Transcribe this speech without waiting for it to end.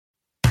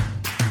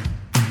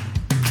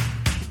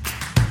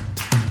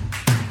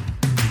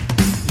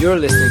You're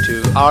listening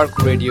to ARC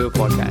Radio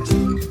Podcast.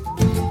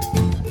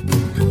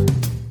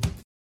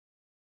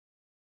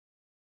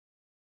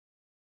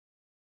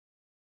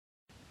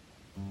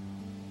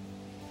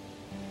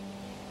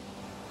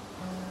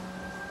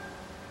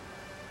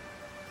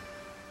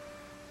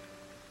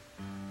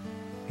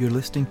 You're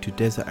listening to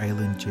Desert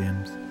Island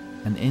Gems,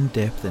 an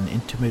in-depth and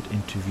intimate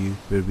interview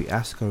where we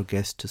ask our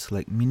guests to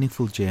select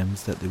meaningful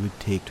gems that they would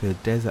take to a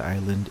desert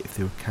island if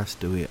they were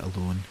cast away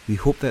alone. We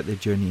hope that their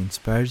journey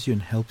inspires you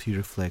and helps you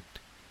reflect.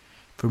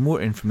 For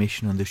more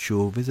information on the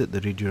show, visit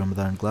the Radio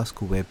Ramadan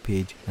Glasgow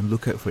webpage and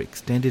look out for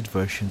extended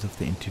versions of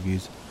the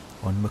interviews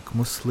on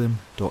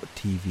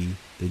mcmuslim.tv,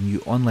 the new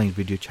online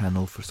video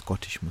channel for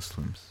Scottish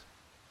Muslims.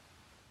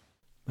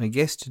 My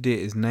guest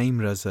today is Naeem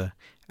Raza,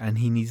 and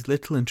he needs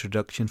little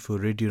introduction for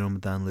Radio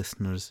Ramadan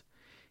listeners.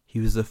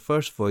 He was the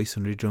first voice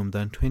on Radio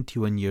Ramadan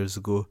 21 years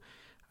ago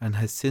and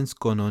has since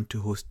gone on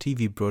to host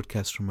TV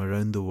broadcasts from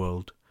around the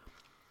world.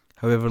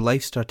 However,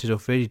 life started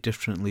off very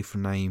differently for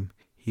Naeem.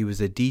 He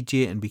was a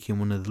DJ and became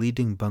one of the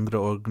leading Bhangra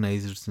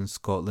organisers in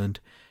Scotland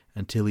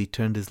until he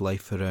turned his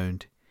life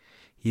around.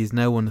 He is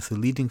now one of the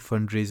leading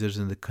fundraisers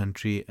in the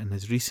country and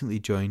has recently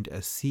joined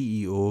as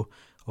CEO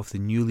of the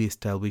newly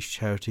established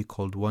charity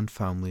called One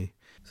Family.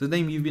 So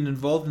Naeem, you've been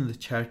involved in the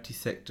charity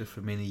sector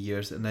for many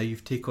years, and now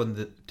you've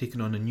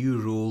taken on a new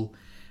role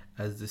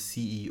as the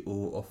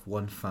CEO of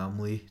One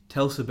Family.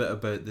 Tell us a bit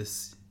about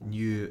this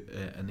new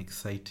and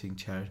exciting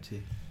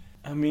charity.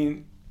 I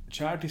mean,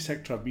 charity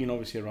sector I've been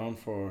obviously around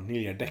for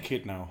nearly a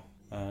decade now,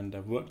 and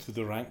I've worked through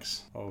the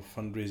ranks of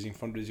fundraising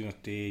on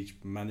stage,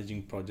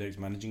 managing projects,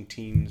 managing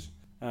teams.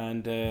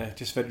 And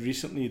just very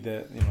recently,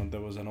 there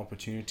was an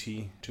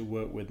opportunity to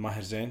work with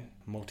Maher Zain,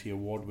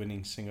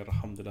 multi-award-winning singer.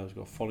 Alhamdulillah, who's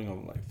got a following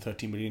of like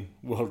 30 million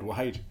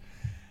worldwide.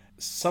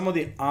 Some of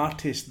the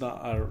artists that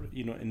are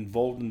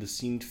involved in the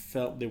scene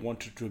felt they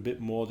wanted to do a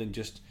bit more than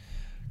just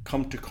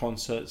come to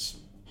concerts,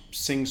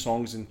 sing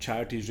songs and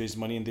charities, raise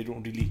money, and they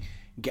don't really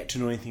get to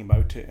know anything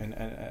about it,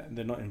 and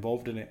they're not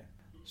involved in it.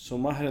 So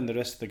Maher and the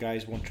rest of the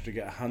guys wanted to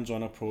get a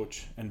hands-on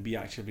approach and be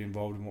actively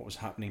involved in what was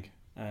happening.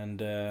 And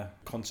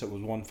concept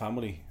was One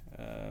Family.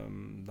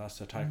 That's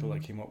the title I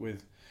came up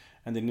with.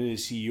 And they needed a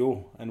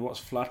CEO. And what's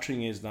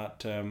flattering is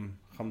that,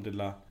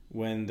 alhamdulillah,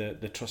 when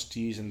the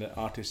trustees and the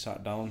artists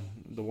sat down,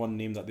 the one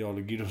name that they all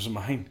agreed was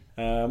mine.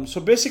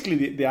 So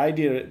basically, the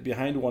idea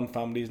behind One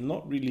Family is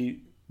not really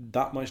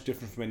that much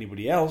different from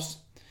anybody else,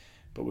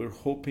 but we're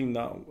hoping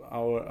that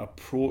our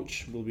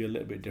approach will be a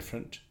little bit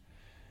different.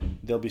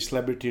 There'll be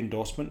celebrity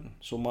endorsement.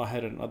 So Maher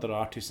and other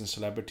artists and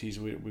celebrities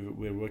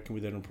we're working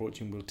with and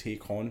approaching will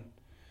take on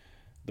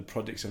the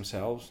projects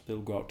themselves. They'll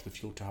go out to the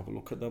field to have a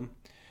look at them.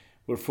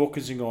 We're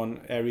focusing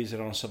on areas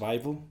around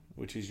survival,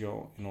 which is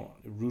your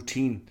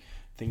routine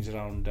things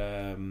around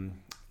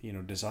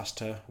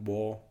disaster,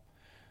 war,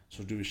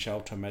 so do with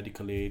shelter,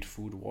 medical aid,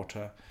 food,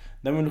 water.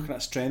 Then we're looking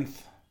at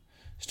strength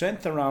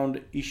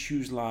around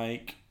issues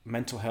like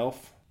mental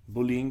health,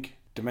 bullying,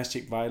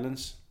 domestic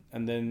violence,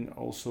 and then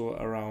also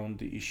around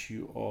the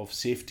issue of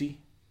safety,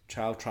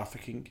 child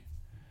trafficking.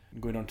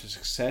 Going on to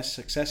success.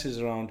 Success is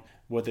around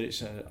whether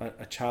it's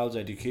a child's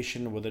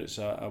education, whether it's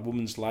a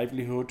woman's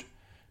livelihood,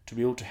 to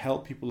be able to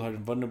help people who are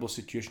in vulnerable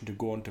situation to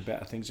go on to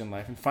better things in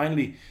life. And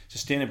finally,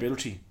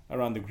 sustainability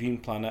around the green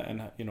planet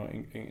and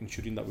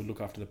ensuring that we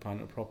look after the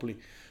planet properly.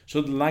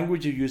 So the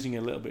language you're using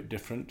is a little bit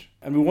different.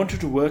 And we wanted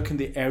to work in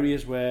the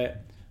areas where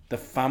the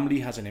family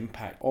has an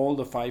impact. All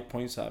the 5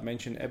 points that I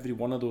mentioned, every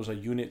one of those are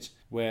units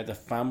where the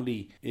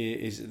family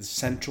is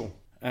central.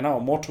 And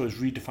our motto is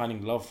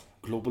redefining love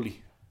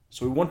globally.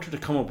 So we wanted to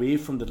come away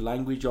from the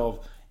language of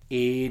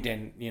aid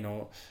and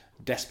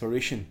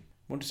desperation.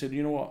 We want to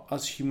say, what,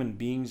 as human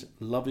beings,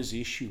 love is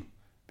the issue,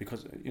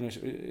 because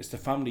it's the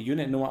family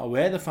unit, no matter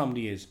where the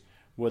family is,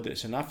 whether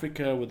it's in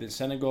Africa, whether it's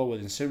Senegal,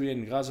 whether it's Syria,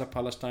 in Gaza,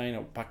 Palestine,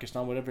 or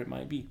Pakistan, whatever it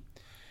might be.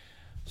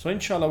 So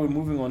inshallah, we're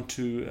moving on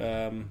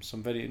to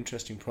some very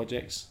interesting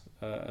projects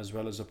as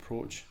well as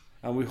approach,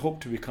 and we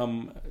hope to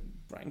become,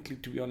 frankly,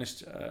 to be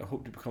honest,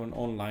 hope to become an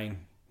online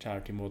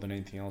charity more than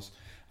anything else.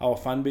 Our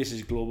fan base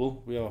is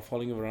global. We have a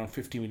following of around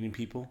 50 million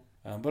people.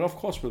 But of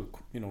course, we'll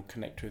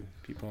connect with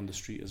people on the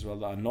street as well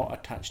that are not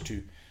attached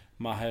to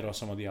Maher or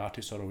some of the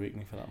artists or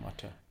Awakening for that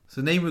matter.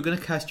 So Naeem, we're going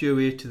to cast you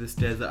away to this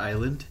desert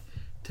island.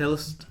 Tell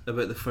us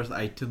about the first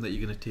item that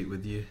you're going to take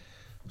with you.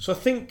 So I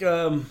think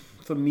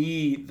for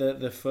me,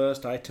 the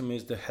first item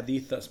is the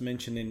hadith that's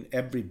mentioned in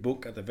every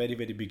book at the very,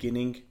 very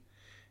beginning.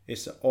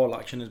 It's all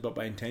action is but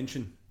by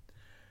intention.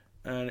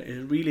 And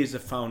it really is the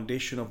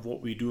foundation of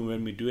what we do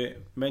when we do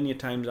it. Many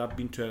times I've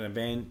been to an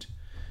event.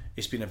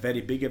 It's been a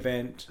very big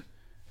event.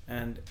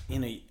 And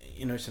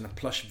it's in a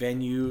plush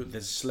venue.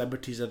 There's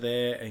celebrities are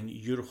there, and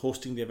you're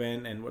hosting the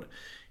event. And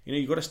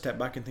you got to step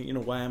back and think,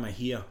 why am I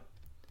here?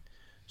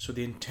 So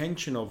the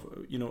intention of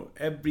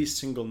every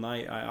single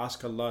night, I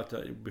ask Allah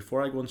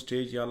before I go on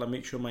stage, Ya Allah,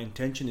 make sure my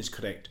intention is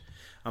correct.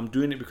 I'm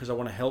doing it because I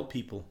want to help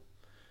people.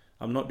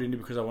 I'm not doing it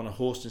because I want to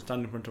host and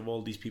stand in front of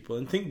all these people.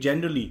 And think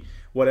generally,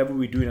 whatever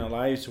we do in our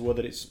lives,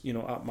 whether it's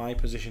at my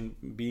position,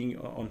 being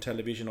on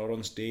television or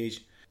on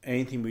stage,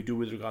 anything we do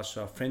with regards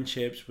to our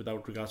friendships,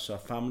 without regards to our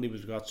family,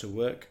 with regards to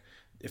work,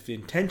 if the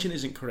intention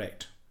isn't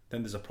correct,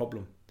 then there's a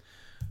problem.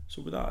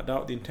 So without a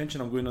doubt, the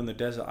intention of going on the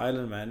desert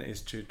island, man,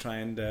 is to try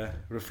and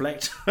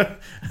reflect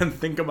and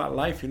think about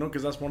life,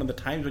 because that's one of the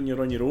times when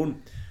you're on your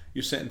own.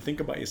 You sit and think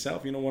about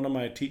yourself. One of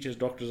my teachers,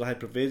 Dr. Zahid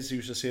Pervez,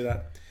 used to say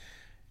that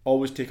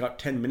always take out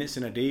 10 minutes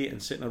in a day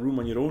and sit in a room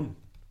on your own.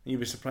 And you'll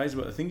be surprised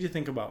about the things you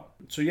think about.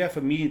 So yeah,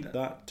 for me,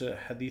 that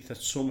hadith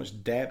has so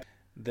much depth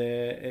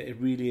that it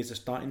really is a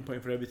starting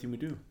point for everything we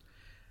do.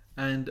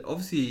 And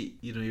obviously,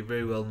 you're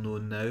very well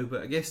known now,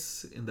 but I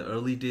guess in the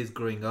early days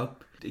growing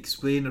up,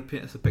 explain or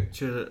paint us a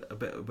picture a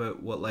bit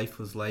about what life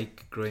was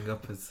like growing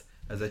up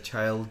as a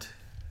child.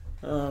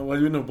 Well,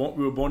 we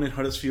were born in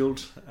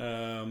Huddersfield.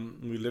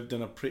 We lived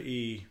in a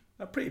pretty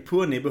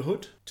poor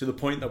neighbourhood, to the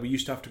point that we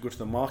used to have to go to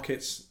the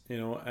markets,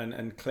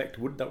 and collect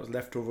wood that was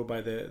left over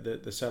by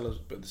the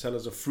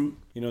sellers of fruit.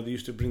 They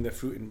used to bring their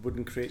fruit in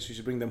wooden crates. We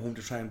used to bring them home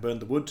to try and burn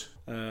the wood.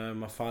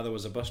 My father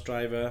was a bus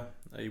driver.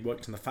 He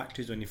worked in the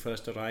factories when he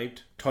first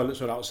arrived. Toilets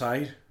were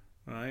outside,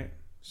 right?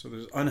 So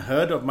there's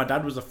unheard of. My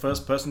dad was the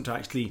first person to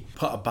actually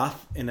put a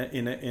bath in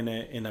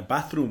a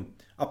bathroom.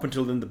 Up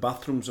until then, the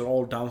bathrooms are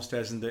all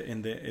downstairs in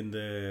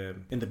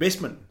the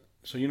basement.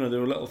 So there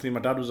were little things. My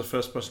dad was the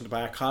first person to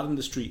buy a car in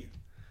the street.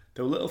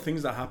 There were little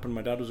things that happened.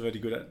 My dad was very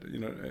good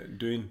at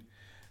doing.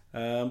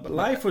 But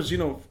life was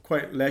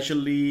quite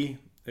leisurely.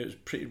 It was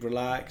pretty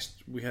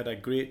relaxed. We had a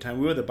great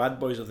time. We were the bad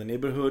boys of the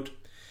neighbourhood.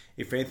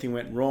 If anything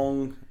went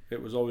wrong,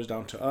 it was always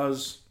down to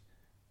us.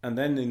 And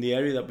then in the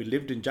area that we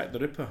lived in, Jack the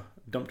Ripper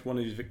dumped one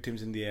of his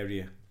victims in the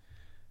area,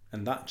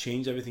 and that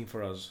changed everything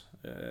for us.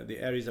 The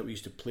areas that we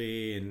used to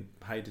play in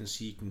hide and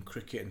seek and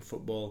cricket and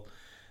football,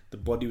 the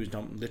body was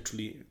dumped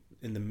literally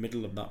in the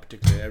middle of that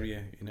particular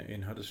area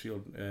in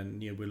Huddersfield,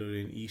 near Willow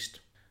Lane East.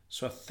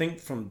 So I think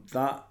from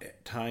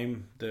that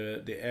time,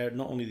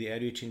 not only the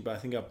area changed, but I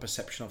think our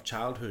perception of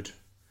childhood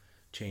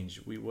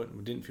changed. We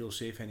didn't feel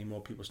safe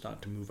anymore. People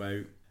started to move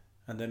out.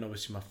 And then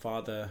obviously my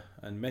father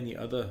and many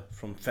other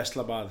from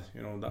Faisalabad,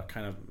 that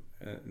kind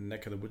of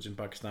neck of the woods in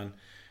Pakistan,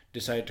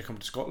 decided to come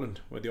to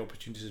Scotland where the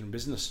opportunities in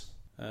business.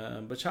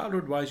 But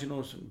childhood wise,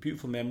 some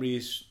beautiful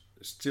memories.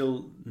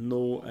 Still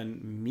know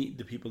and meet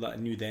the people that I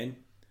knew then.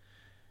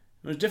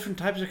 There's different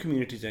types of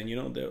communities then.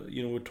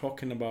 We're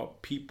talking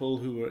about people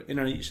who were in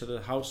and out each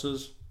other's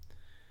houses.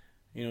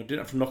 Didn't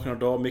have to knock on our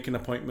door, make an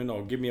appointment,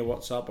 or give me a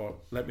WhatsApp, or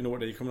let me know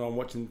what day you're coming on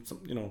watching.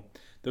 There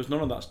was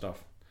none of that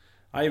stuff.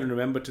 I even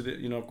remember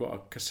I've got a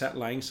cassette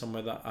lying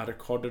somewhere that I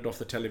recorded off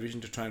the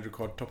television to try and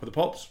record Top of the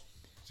Pops.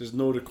 There's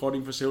no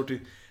recording facility.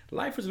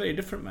 Life was very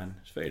different, man.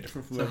 It's very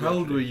different from. So how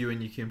old were you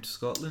when you came to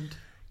Scotland?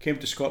 Came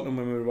to Scotland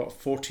when we were about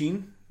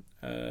 14,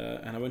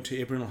 and I went to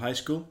Abraham High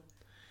School.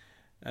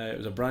 It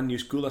was a brand new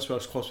school. That's where I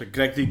was close with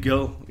Gregsy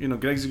Gill.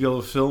 Gregsy Gill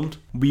was filmed.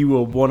 We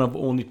were one of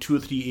only 2 or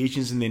 3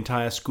 Asians in the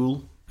entire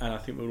school. And I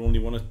think we were only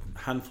one of a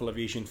handful of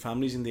Asian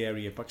families in the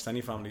area,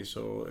 Pakistani families.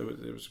 So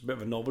it was a bit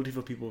of a novelty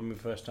for people when we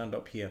first turned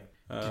up here.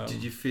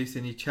 Did you face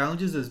any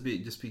challenges as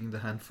just being the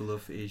handful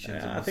of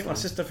Asians? I think my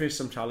sister faced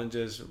some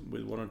challenges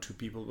with 1 or 2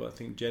 people, but I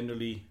think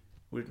generally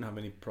we didn't have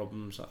any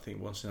problems. I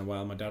think once in a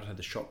while my dad had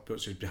the shop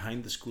built, so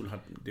behind the school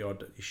had the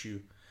odd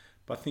issue.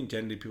 But I think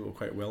generally people were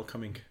quite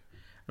welcoming.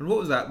 And what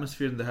was the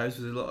atmosphere in the house?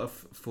 Was there a lot of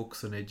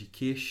focus on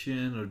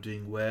education or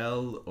doing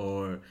well,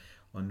 or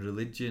on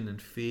religion and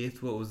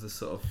faith? What was the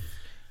sort of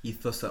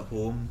ethos at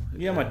home?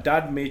 Yeah, my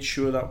dad made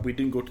sure that we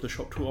didn't go to the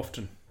shop too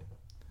often.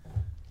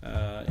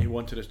 He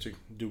wanted us to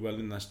do well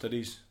in our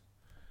studies,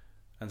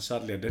 and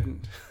sadly I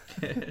didn't.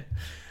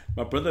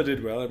 My brother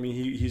did well. I mean,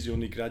 he's the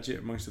only graduate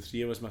amongst the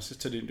 3 of us. My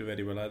sister didn't do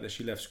very well either.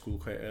 She left school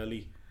quite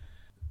early.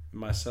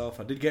 Myself,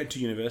 I did get into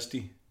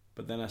university,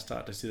 but then I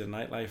started to see the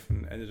nightlife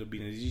and ended up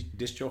being a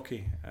disc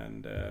jockey.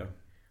 And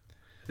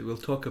we'll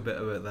talk a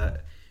bit about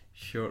that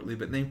shortly.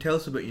 But then tell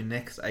us about your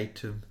next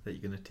item that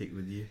you're going to take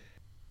with you.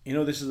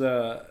 This is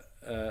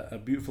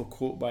a beautiful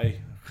quote by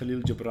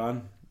Khalil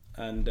Gibran,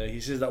 and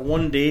he says that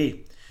one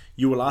day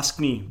you will ask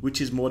me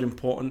which is more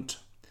important,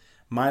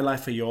 my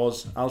life or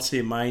yours. I'll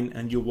say mine,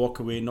 and you'll walk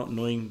away not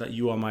knowing that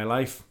you are my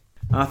life.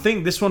 And I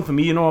think this one for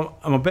me,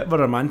 I'm a bit of a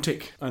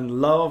romantic, and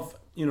love,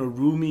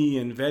 Rumi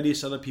and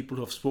various other people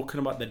who have spoken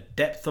about the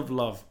depth of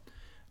love.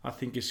 I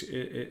think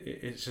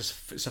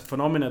it's a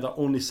phenomena that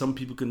only some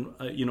people can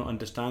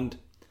understand.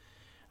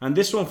 And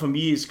this one for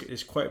me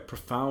is quite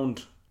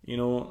profound.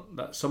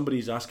 That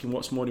somebody's asking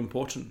what's more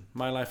important,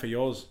 my life or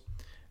yours,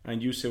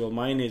 and you say, well,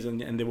 mine is,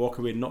 and they walk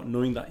away not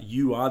knowing that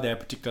you are their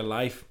particular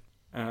life.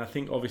 And I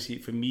think obviously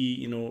for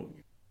me,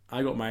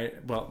 I got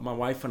married. Well, my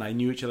wife and I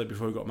knew each other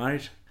before we got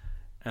married,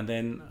 and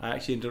then I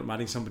actually ended up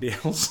marrying somebody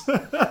else.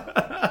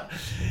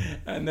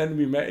 And then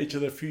we met each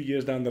other a few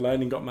years down the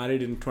line and got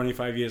married, and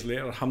 25 years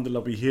later,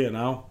 alhamdulillah, we're here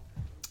now.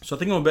 So I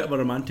think I'm a bit of a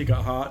romantic at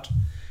heart,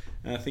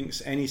 and I think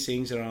any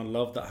sayings around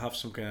love that have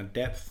some kind of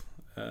depth,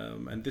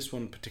 and this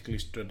one particularly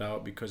stood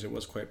out because it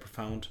was quite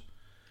profound.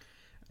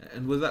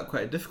 And was that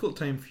quite a difficult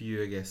time for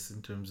you, I guess,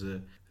 in terms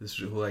of this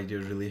whole idea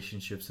of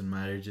relationships and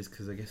marriages?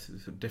 Because I guess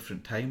it's a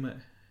different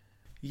time.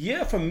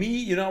 Yeah, for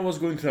me, I was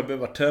going through a bit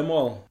of a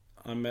turmoil.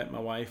 I met my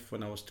wife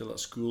when I was still at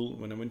school.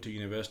 When I went to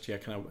university, I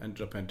kind of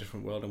ended up in a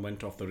different world and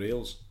went off the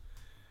rails.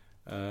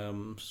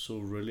 So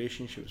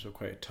relationships were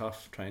quite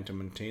tough, trying to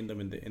maintain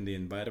them in the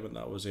environment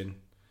that I was in.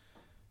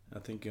 I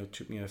think it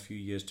took me a few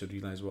years to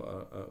realize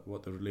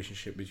what the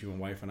relationship between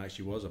my wife and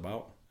actually was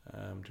about,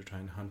 to try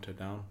and hunt her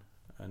down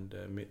and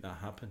make that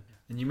happen.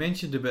 And you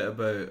mentioned a bit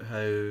about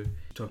how, you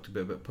talked a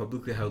bit about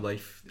publicly how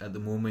life at the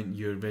moment,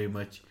 you're very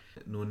much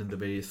known in the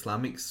very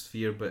Islamic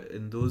sphere, but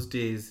in those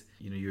days,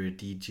 you're a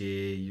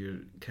DJ, you're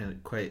kind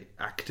of quite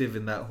active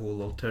in that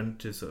whole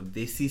alternative sort of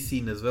desi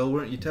scene as well,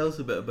 weren't you? Tell us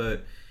a bit about.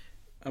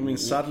 I mean,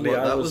 sadly,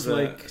 I was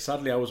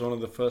one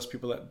of the first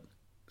people that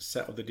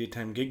set up the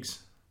daytime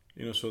gigs.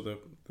 So the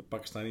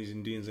Pakistanis,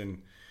 Indians,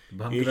 and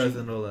Bhangras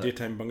and all that.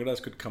 Daytime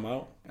Bhangras could come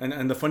out.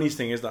 And the funniest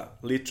thing is that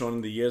later on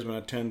in the years when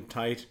I turned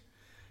tide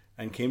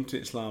and came to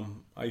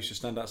Islam, I used to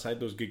stand outside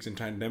those gigs and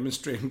try and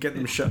demonstrate and get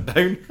them shut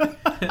down.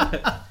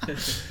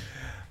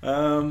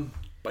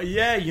 But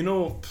yeah,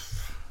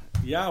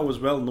 I was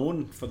well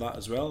known for that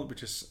as well,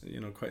 which is,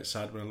 quite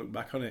sad when I look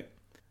back on it.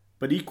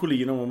 But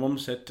equally, my mum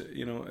said,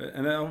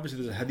 and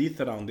obviously there's a hadith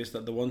around this,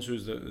 that the ones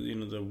who's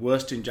the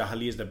worst in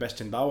Jahali is the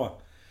best in Dawah.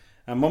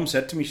 And Mum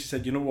said to me, she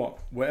said,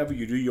 whatever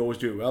you do, you always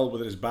do it well,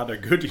 whether it's bad or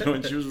good,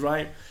 and she was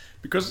right.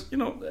 Because,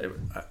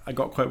 I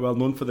got quite well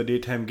known for the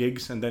daytime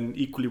gigs, and then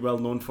equally well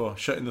known for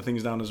shutting the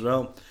things down as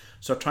well.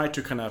 So I tried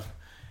to kind of,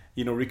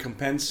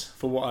 recompense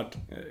for what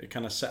I'd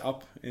kind of set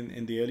up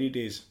in the early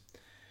days.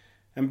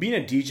 And being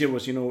a DJ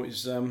was,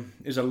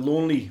 is a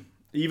lonely,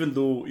 even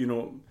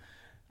though,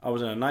 I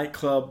was in a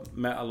nightclub,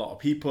 met a lot of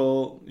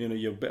people,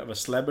 you're a bit of a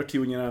celebrity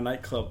when you're in a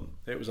nightclub.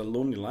 It was a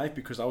lonely life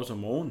because I was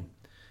on my own.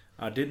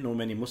 I didn't know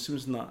many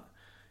Muslims in that.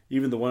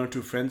 Even the one or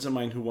two friends of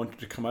mine who wanted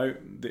to come out,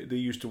 they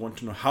used to want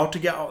to know how to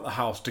get out of the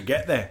house to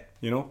get there,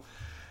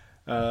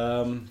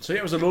 So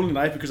it was a lonely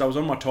life because I was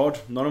on my Todd.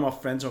 None of my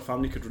friends or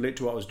family could relate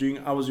to what I was doing.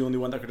 I was the only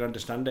one that could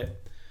understand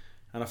it.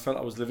 And I felt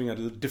I was living a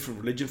different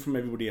religion from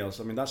everybody else.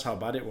 I mean, that's how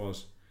bad it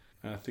was.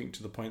 And I think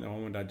to the point that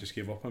Mum and Dad just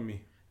gave up on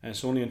me. And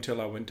it's only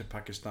until I went to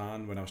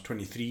Pakistan when I was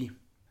 23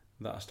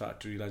 that I started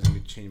to realise I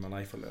need to change my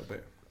life a little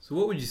bit. So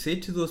what would you say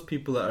to those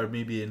people that are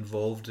maybe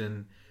involved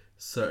in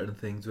certain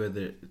things,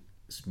 whether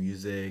it's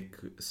music,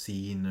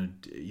 scene,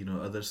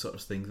 or other sort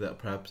of things that are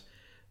perhaps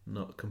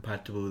not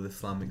compatible with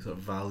Islamic sort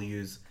of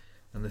values,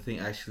 and they think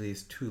actually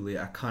it's too late,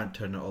 I can't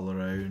turn it all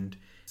around,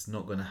 it's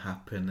not going to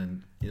happen,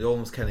 and you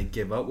almost kind of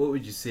give up? What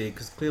would you say?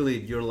 Because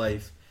clearly in your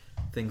life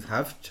things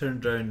have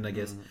turned around, and I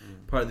guess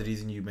part of the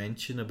reason you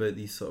mention about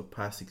these sort of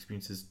past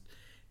experiences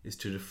is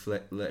to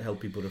help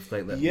people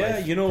reflect that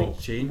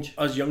life change.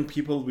 As young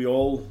people, we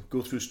all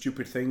go through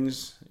stupid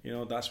things.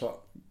 That's what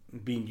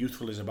being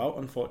youthful is about,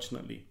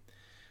 unfortunately.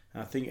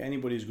 And I think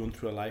anybody who's going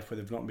through a life where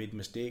they've not made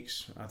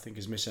mistakes, I think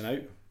is missing out,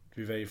 to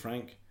be very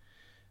frank.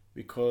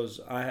 Because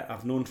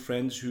I've known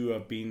friends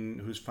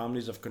whose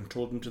families have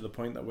controlled them to the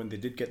point that when they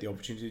did get the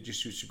opportunity, they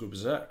just used to go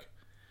berserk,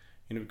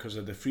 because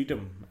of the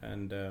freedom.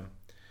 And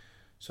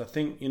so I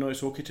think,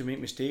 it's okay to make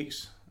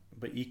mistakes,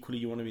 but equally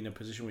you want to be in a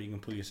position where you can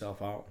pull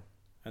yourself out.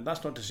 And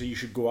that's not to say you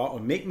should go out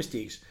and make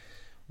mistakes.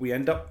 We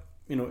end up,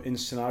 in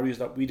scenarios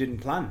that we didn't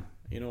plan.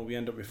 We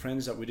end up with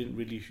friends that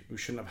we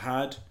shouldn't have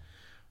had.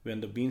 We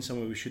end up being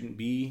somewhere we shouldn't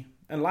be.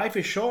 And life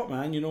is short,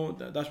 man.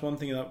 That's one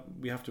thing that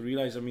we have to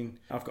realise. I mean,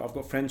 I've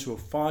got friends who are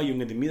far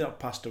younger than me that have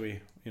passed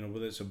away.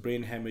 Whether it's a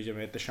brain hemorrhage. I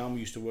mean, at the Sham,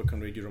 we used to work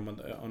on Radio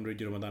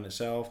Ramadan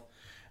itself.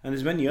 And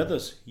there's many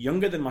others,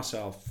 younger than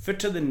myself,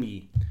 fitter than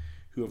me,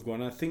 who have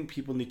gone. I think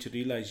people need to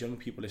realise, young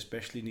people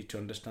especially, need to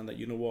understand that,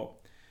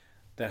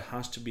 there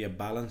has to be a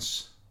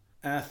balance.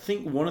 And I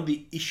think one of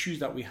the issues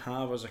that we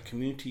have as a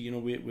community,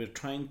 we're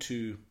trying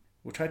to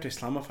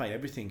Islamify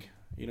everything,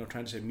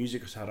 trying to say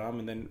music is haram,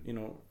 and then,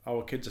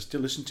 our kids are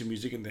still listening to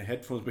music in their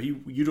headphones, but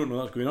you don't know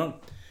what's going on.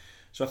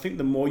 So I think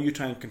the more you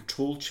try and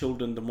control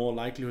children, the more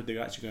likelihood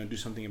they're actually going to do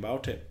something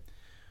about it.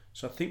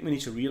 So I think we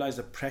need to realise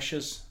the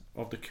pressures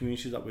of the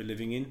communities that we're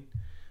living in.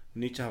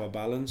 We need to have a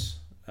balance.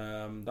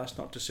 That's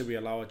not to say we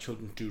allow our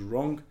children to do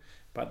wrong,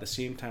 but at the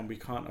same time we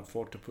can't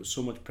afford to put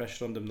so much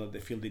pressure on them that they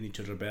feel they need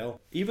to rebel.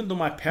 Even though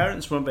my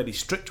parents weren't very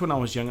strict when I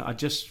was young, I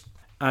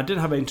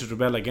didn't have anything to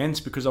rebel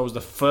against, because I was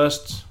the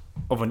first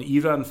of an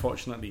era,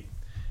 unfortunately.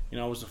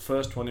 I was the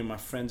first one in my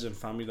friends and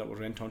family that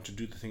went on to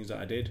do the things that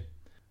I did.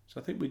 So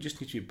I think we just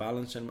need to be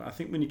balanced, and I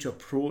think we need to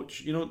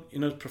approach,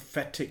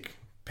 prophetic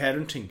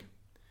parenting.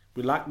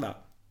 We lack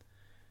that.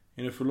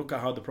 If we look at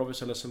how the Prophet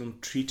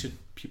ﷺ treated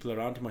people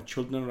around him, or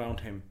children around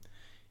him,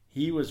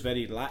 he was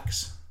very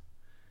lax.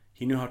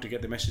 He knew how to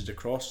get the message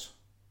across.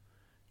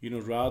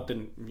 Rather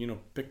than,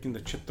 picking the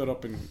chittar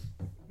up and,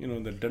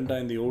 the danda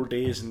in the old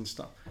days and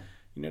stuff.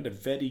 Had a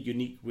very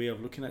unique way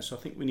of looking at it. So I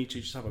think we need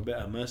to just have a bit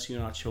of mercy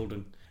on our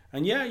children.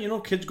 And yeah,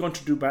 kids going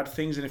to do bad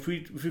things, and if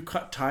we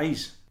cut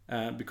ties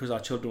because our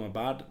children are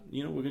bad,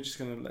 we're just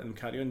going to let them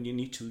carry on. You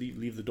need to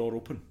leave the door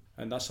open.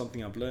 And that's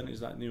something I've learned,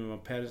 is that my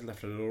parents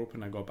left the door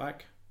open, I got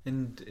back.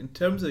 And in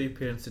terms of your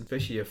parents,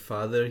 especially your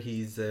father,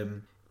 he's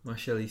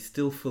mashallah, he's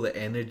still full of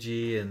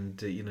energy, and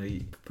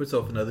he puts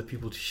often other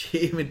people to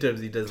shame in terms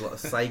of he does a lot of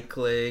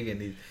cycling,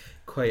 and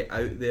quite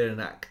out there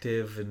and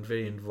active and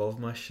very involved,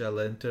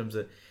 mashallah, in terms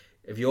of...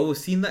 Have you always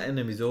seen that in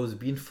him? He's always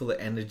been full of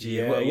energy.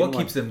 Yeah, What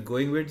keeps him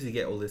going? Where does he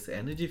get all this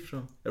energy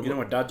from?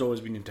 My dad's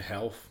always been into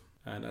health,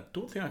 and I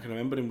don't think I can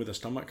remember him with a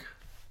stomach,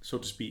 so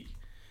to speak.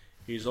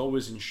 He's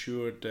always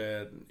ensured,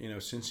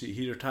 since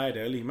he retired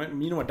early.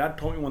 My dad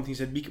taught me one thing. He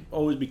said,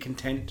 always be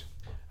content.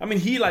 I mean,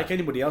 he, like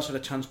anybody else, had a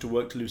chance to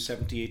work till he was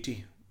 70,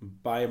 80,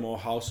 buy more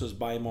houses,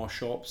 buy more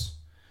shops,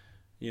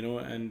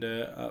 and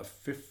at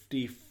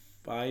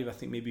 55, I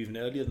think maybe even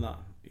earlier than that,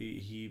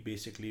 he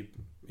basically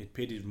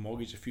paid his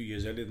mortgage a few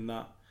years earlier than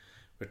that,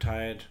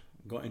 retired,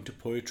 got into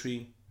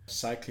poetry,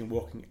 cycling,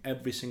 walking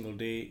every single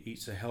day,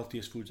 eats the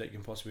healthiest foods that you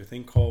can possibly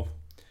think of.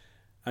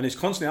 And he's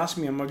constantly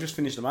asking me, I've just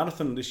finished a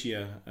marathon this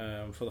year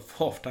for the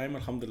 4th time,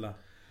 alhamdulillah.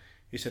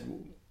 He said,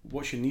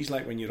 what's your knees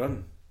like when you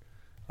run?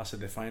 I said,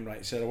 they're fine, right?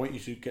 He said, I want you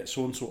to get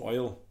so-and-so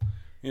oil. And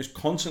he's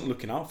constantly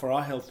looking out for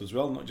our health as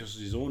well, not just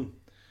his own.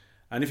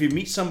 And if he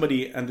meets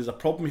somebody and there's a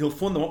problem, he'll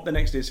phone them up the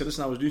next day and say,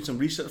 listen, I was doing some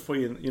research for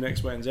you,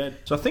 X, Y, and Z.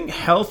 So I think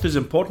health is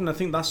important. I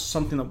think that's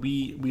something that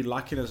we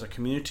lack in as a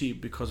community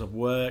because of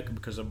work,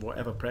 because of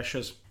whatever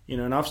pressures.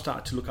 And I've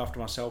started to look after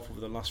myself over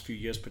the last few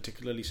years,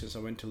 particularly since I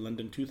went to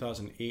London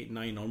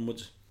 2008-9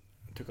 onwards.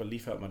 I took a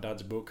leaf out of my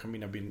dad's book. I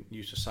mean, I've been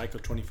used to cycle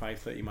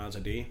 25-30 miles a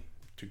day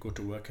to go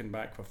to work and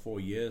back for 4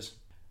 years.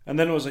 And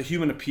then it was a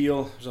human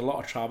appeal. There was a lot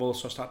of travel,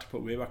 so I started to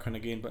put weight back on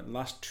again. But in the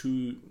last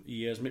 2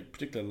 years,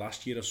 particularly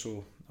last year or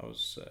so, I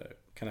was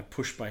kind of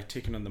pushed by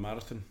taking on the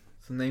marathon.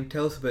 So Naeem,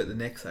 tell us about the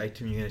next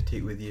item you're going to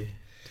take with you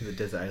to the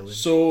desert island.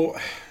 So,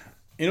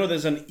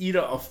 there's an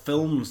era of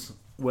films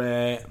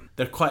where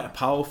they're quite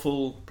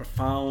powerful,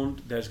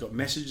 profound, there's got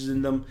messages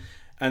in them,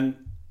 and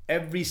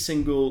every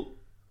single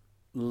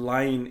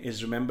line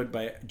is remembered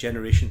by a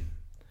generation.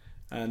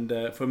 And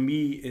for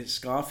me, it's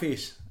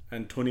Scarface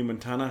and Tony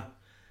Montana.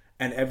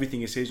 And everything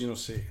he says,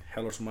 say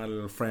hello to my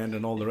little friend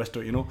and all the rest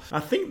of it,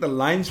 I think the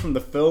lines from the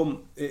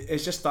film,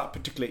 it's just that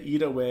particular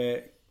era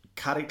where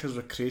characters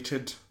were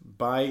created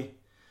by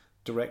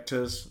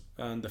directors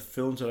and the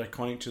films are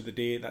iconic to the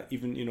day that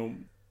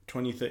even,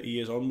 20, 30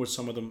 years onwards,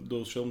 some of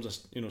those films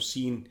are,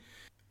 seen.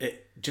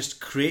 It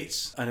just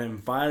creates an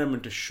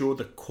environment to show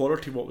the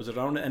quality of what was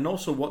around it and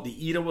also what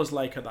the era was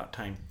like at that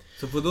time.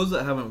 So for those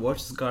that haven't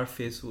watched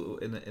Scarface,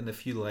 in a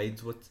few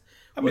lines,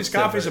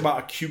 Scarface is about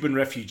a Cuban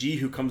refugee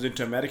who comes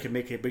into America,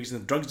 making it big in the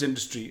drugs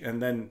industry,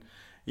 and then,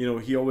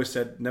 he always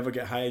said never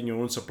get high in your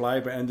own supply,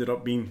 but ended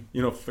up being,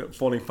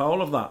 falling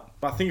foul of that.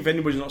 But I think if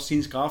anybody's not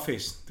seen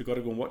Scarface, they've got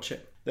to go and watch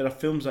it. There are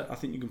films that I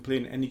think you can play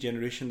in any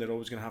generation. They're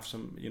always going to have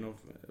some,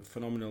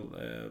 phenomenal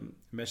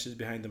messages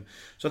behind them.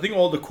 So I think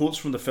all the quotes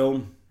from the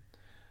film,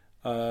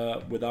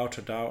 without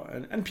a doubt,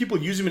 and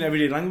people use them in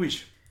everyday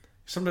language.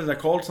 Sometimes I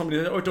call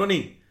somebody, oh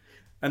Tony,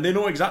 and they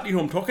know exactly who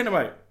I'm talking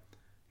about.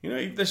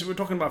 We're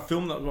talking about a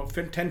film that was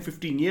 10,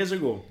 15 years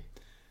ago.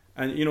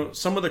 And,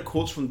 some of the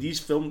quotes from these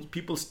films,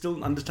 people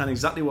still understand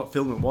exactly what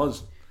film it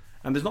was.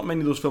 And there's not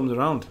many of those films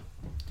around.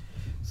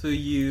 So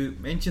you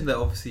mentioned that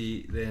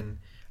obviously then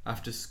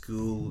after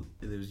school,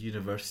 there was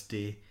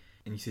university,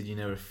 and you said you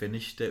never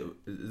finished it.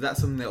 Is that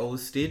something that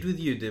always stayed with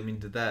you?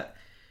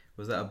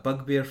 Was that a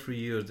bugbear for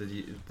you, or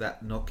did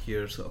that knock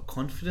your sort of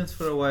confidence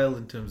for a while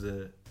in terms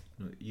of,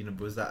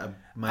 was that a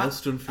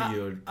milestone for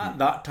you? At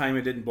that time,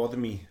 it didn't bother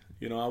me.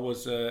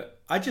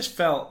 I just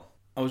felt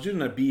I was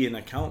doing a BA in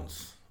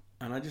accounts,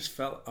 and I just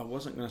felt I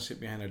wasn't going to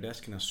sit behind a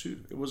desk in a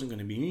suit. It wasn't going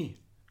to be me.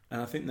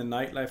 And I think the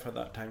nightlife at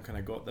that time kind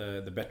of got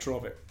the better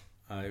of it.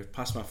 I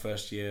passed my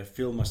first year,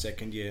 failed my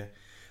second year.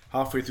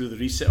 Halfway through the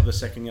reset of the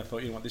second year, I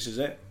thought, this is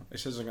it.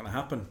 This isn't going to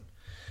happen.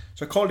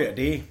 So I called it a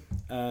day.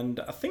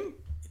 And I think,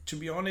 to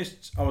be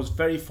honest, I was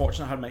very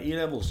fortunate I had my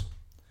A-levels.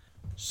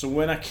 So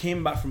when I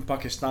came back from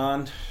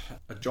Pakistan,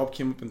 a job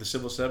came up in the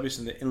civil service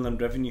in the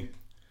Inland Revenue.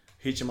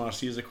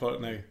 HMRC as they call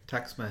it now.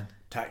 Taxman.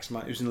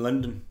 It was in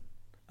London.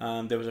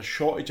 And there was a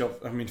shortage of,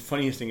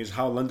 funniest thing is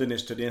how London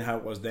is today and how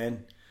it was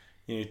then.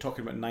 You're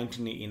talking about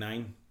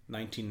 1989,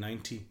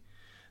 1990.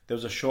 There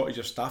was a shortage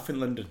of staff in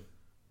London,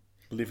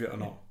 believe it or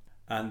not.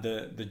 And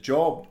the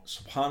job,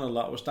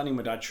 subhanAllah, I was standing in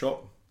my dad's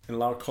shop in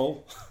Lark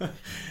Hall,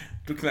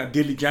 looking at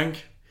Daily Jank.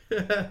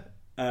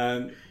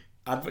 And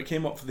advert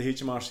came up for the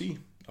HMRC.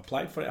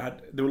 Applied for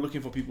it. They were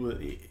looking for people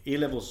with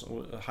A-levels,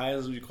 or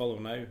hires as we call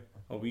them now,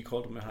 or we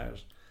called them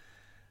hires.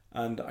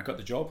 And I got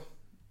the job,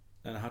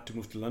 and I had to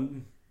move to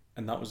London,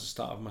 and that was the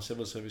start of my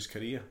civil service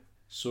career.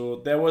 So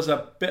there was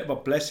a bit of a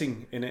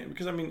blessing in it,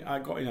 because I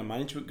got in a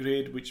management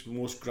grade, which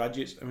most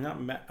graduates,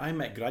 I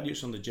met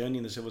graduates on the journey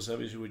in the civil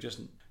service who were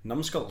just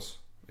numbskulls,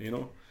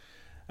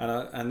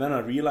 and then I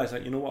realised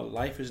that,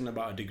 life isn't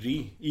about a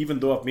degree, even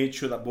though I've made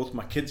sure that both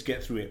my kids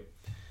get through it,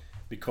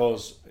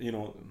 because,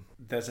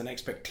 there's an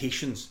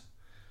expectations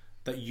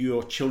that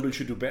your children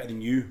should do better than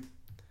you.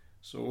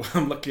 So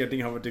I'm lucky I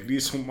didn't have a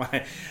degree, so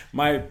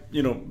my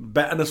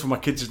betterness for my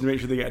kids is to make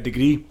sure they get a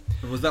degree.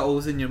 Was that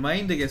always in your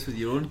mind, I guess, with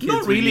your own kids?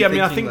 Not really.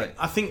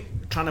 I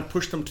think trying to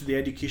push them to the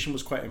education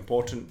was quite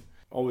important.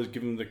 Always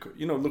give them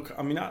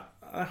Alhamdulillah,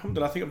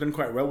 I think I've done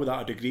quite well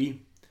without a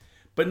degree.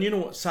 But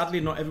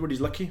sadly, not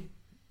everybody's lucky.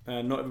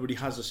 Not everybody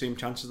has the same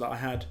chances that I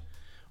had,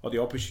 or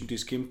the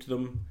opportunities came to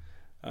them.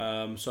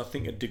 So I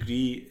think a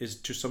degree is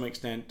to some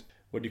extent,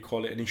 what do you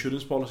call it, an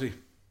insurance policy.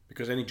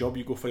 Because any job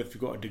you go for, if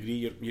you've got a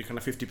degree, you're kind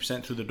of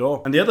 50% through the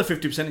door. And the other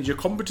 50% is your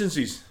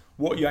competencies,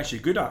 what you're actually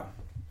good at.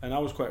 And I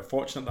was quite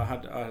fortunate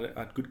that I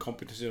had good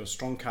competencies, a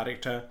strong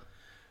character,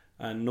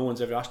 and no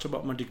one's ever asked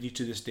about my degree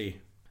to this day.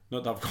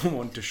 Not that I've got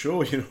one to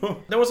show,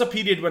 There was a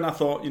period when I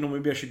thought,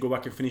 maybe I should go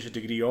back and finish a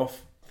degree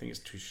off. I think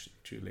it's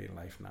too late in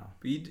life now.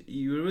 But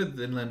you were with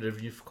Inland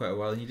Revenue for quite a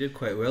while, and you did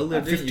quite well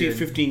there, didn't you?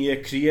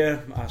 15-year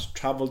career. I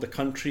travelled the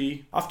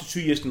country. After 2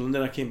 years in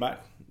London, I came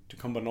back to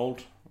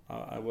Cumbernauld.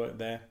 I worked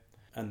there.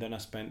 And then I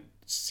spent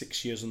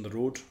 6 years on the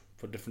road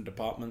for different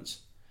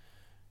departments.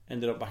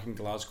 Ended up back in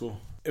Glasgow.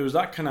 It was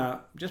that kind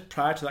of, just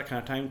prior to that kind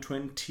of time,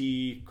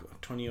 20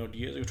 odd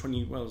years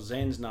ago,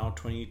 Zen's now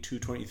 22,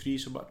 23,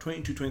 so about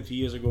 22, 23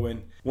 years ago,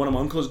 when one of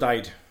my uncles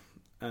died,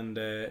 and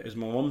it was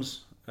my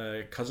mum's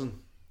cousin.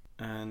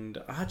 And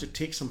I had to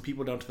take some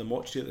people down to the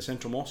mortuary at the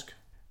Central Mosque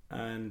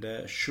and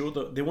show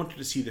that they wanted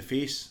to see the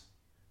face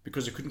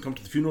because they couldn't come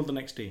to the funeral the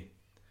next day.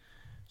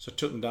 So I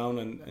took them down,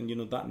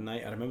 and that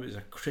night, I remember it was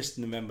a crisp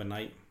November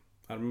night.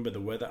 I remember the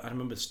weather. I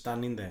remember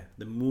standing there.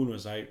 The moon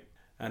was out,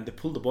 and they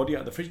pulled the body out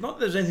of the fridge. Not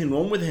that there's anything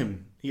wrong with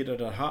him. He had had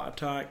a heart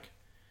attack,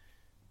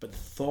 but the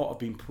thought of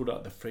being pulled out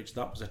of the fridge,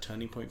 that was a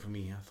turning point for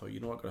me. I thought,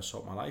 I've got to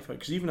sort my life out.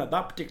 Because even at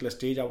that particular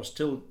stage, I was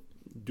still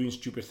doing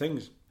stupid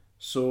things.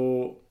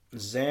 So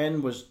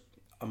Zen was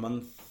a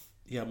month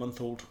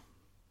old.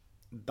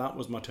 That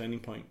was my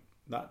turning point.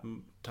 That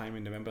time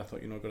in November, I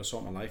thought, I've got to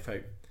sort my life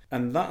out.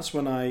 And that's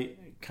when I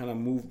kind of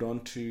moved on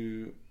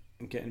to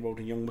get involved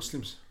in Young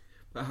Muslims.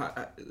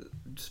 But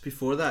just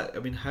before that,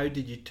 how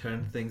did you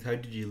turn things? How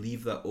did you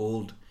leave that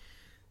old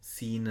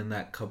scene and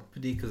that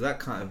company? Because that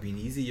can't have been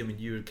easy.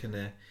 You were kind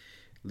of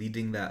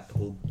leading that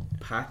whole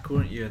pack,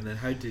 weren't you? And then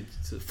how did...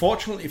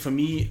 Fortunately for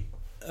me,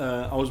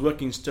 I was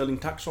working in Stirling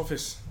Tax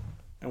Office.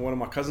 And one of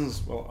my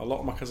cousins, a lot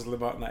of my cousins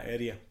live out in that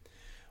area.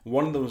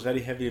 One of them was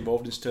very heavily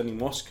involved in Stirling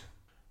Mosque.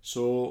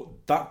 So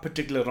that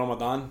particular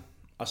Ramadan,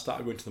 I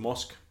started going to the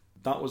mosque.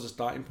 That was the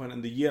starting point,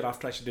 and the year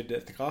after I actually did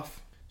the i'tikaf.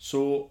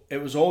 So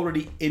it was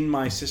already in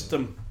my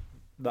system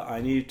that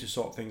I needed to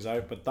sort things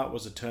out, but that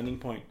was a turning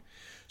point.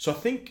 So I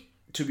think,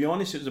 to be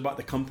honest, it was about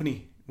the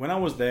company. When I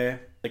was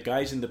there, the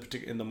guys in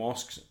the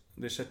mosques,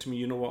 they said to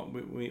me,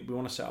 we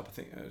want to set up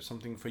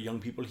something for young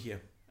people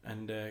here.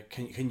 And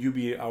can you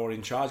be our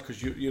in charge,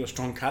 because you're a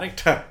strong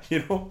character,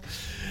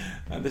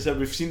 And they said,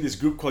 we've seen this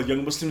group called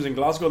Young Muslims in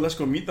Glasgow, let's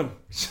go meet them.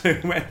 So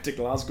we went to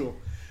Glasgow.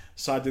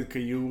 Sajid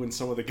Qayyum and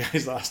some of the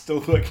guys that are still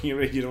working at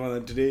Radio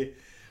Ramadan today,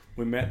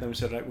 we met them and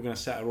said, right, we're going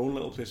to set our own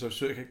little place.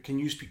 So can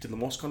you speak to the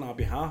mosque on our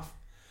behalf?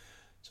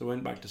 So I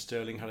went back to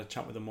Stirling, had a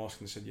chat with the mosque,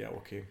 and they said, yeah,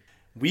 okay.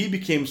 We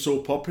became so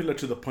popular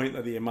to the point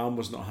that the Imam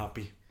was not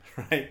happy,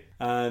 right?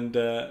 And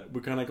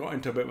we kind of got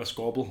into a bit of a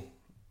squabble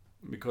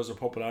because the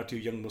popularity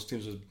of Young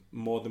Muslims was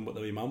more than what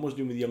the Imam was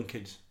doing with young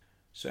kids.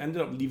 So I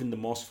ended up leaving the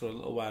mosque for a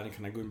little while and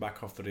kind of going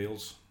back off the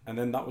rails. And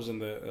then that was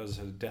as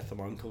the death of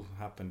my uncle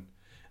happened.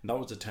 And that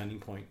was the turning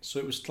point. So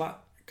it was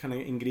kind of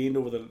ingrained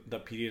over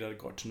that period. I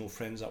got to know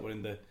friends that were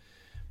in the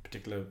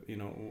particular,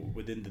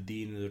 within the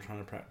deen that they're trying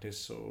to practice.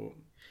 So,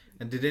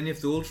 and did any of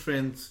the old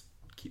friends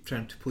keep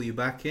trying to pull you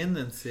back in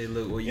and say,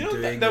 look, what are you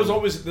doing? There's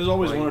always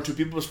one or two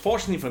people. But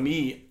fortunately for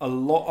me, a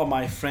lot of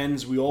my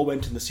friends, we all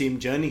went in the same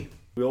journey.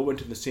 We all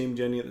went in the same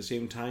journey at the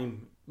same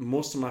time.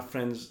 Most of my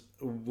friends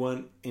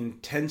weren't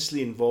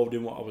intensely involved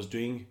in what I was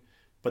doing,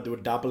 but they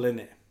would dabble in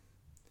it.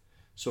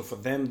 So for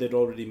them, they'd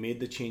already made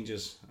the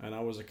changes, and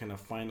I was a kind of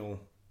final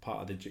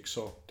part of the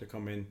jigsaw to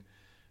come in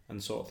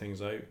and sort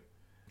things out.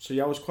 So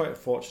yeah, I was quite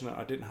fortunate.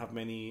 I didn't have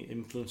many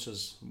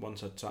influences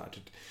once I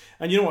started.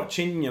 And you know what,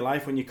 changing your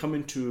life, when you come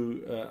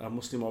into a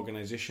Muslim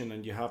organisation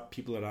and you have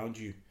people around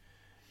you,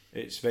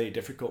 it's very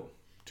difficult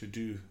to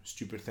do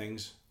stupid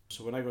things.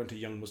 So when I got into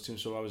Young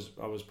Muslims, so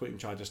I was put in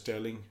charge of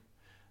Stirling.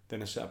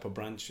 Then I set up a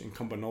branch in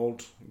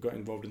Cumbernauld, got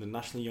involved in the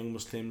National Young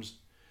Muslims.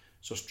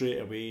 So straight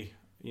away,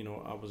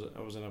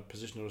 I was in a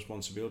position of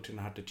responsibility and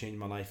I had to change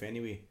my life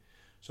anyway.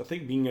 So I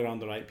think being around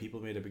the right people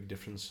made a big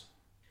difference.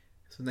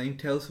 So now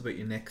tell us about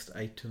your next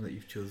item that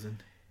you've chosen.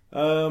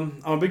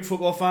 I'm a big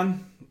football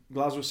fan,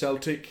 Glasgow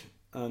Celtic,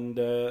 and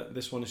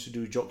this one is to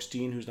do with Jock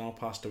Stein, who's now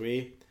passed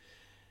away.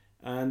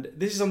 And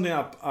this is something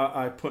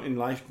I put in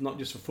life, not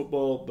just for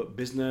football, but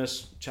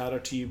business,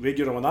 charity,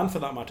 Radio Ramadan for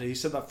that matter. He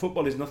said that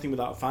football is nothing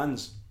without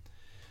fans.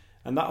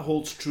 And that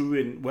holds true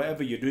in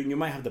whatever you're doing. You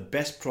might have the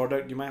best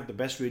product, you might have the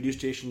best radio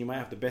station, you might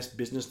have the best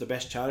business, the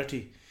best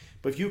charity.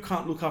 But if you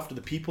can't look after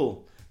the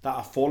people that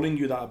are following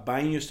you, that are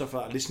buying your stuff,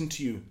 that are listening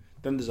to you,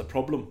 then there's a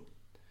problem.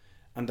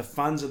 And the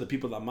fans are the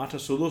people that matter.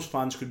 So those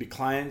fans could be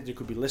clients, they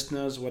could be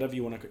listeners, whatever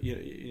you want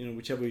to,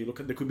 whichever you look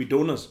at, they could be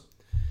donors.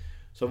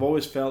 So I've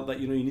always felt that,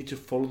 you need to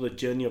follow the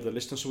journey of the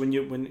listener. So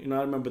when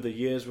I remember the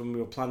years when we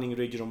were planning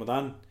Radio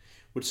Ramadan,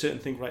 we'd sit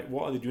and think, right,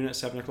 what are they doing at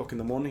 7 o'clock in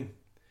the morning?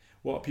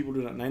 What are people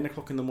doing at 9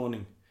 o'clock in the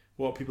morning?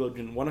 What are people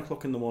doing at 1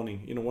 o'clock in the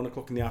morning? 1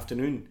 o'clock in the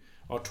afternoon,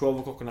 or 12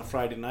 o'clock on a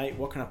Friday night?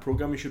 What kind of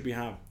programming should we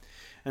have?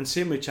 And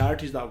same with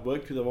charities that I've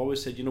worked with, I've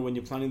always said, when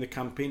you're planning the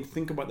campaign,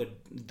 think about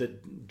the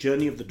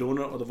journey of the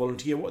donor or the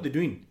volunteer. What are they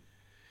doing?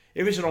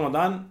 If it's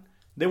Ramadan,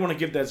 they want to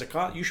give their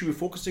zakat, you should be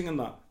focusing on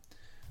that.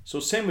 So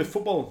same with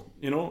football,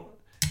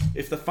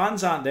 if the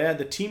fans aren't there,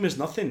 the team is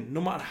nothing. No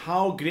matter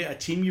how great a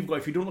team you've got,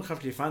 if you don't look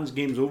after your fans,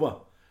 game's over.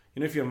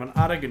 If you have an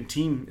arrogant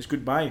team, it's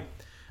goodbye.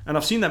 And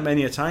I've seen that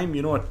many a time,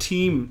 a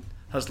team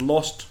has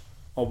lost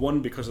or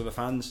won because of the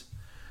fans.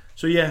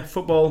 So yeah,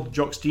 football,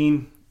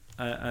 Jockstein,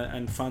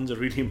 and fans are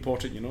really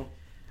important,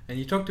 And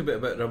you talked a bit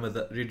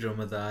about Radio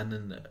Ramadan,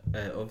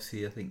 and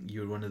obviously I think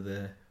you were one of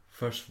the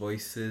first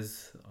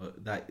voices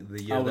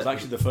the year. I was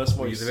actually the first voice.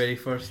 Were you the very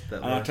first?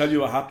 And I'll tell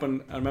you what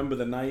happened. I remember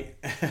the night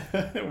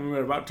when we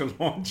were about to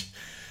launch.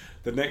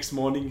 The next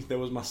morning, there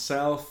was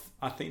myself,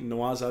 I think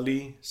Nawaz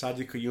Ali,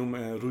 Sajid Qayyum,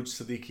 and Ruj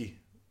Siddiqui,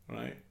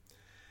 right?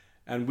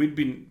 And we'd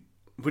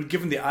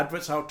given the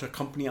adverts out to a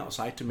company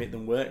outside to make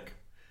them work,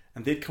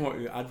 and they'd come out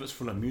with adverts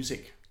full of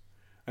music.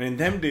 And in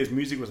them days,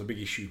 music was a big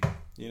issue.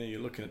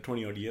 You're looking at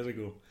 20 odd years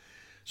ago.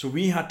 So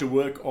we had to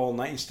work all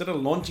night. Instead of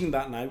launching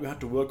that night, we had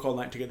to work all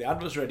night to get the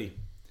adverts ready.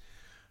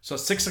 So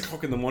at 6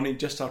 o'clock in the morning,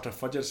 just after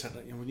Fajr, I said,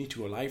 we need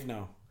to go live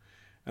now.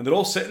 And they're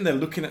all sitting there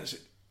looking at,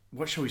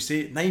 what shall we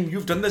say? Naeem,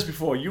 you've done this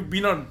before. You've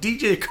been on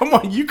DJ. Come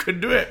on, you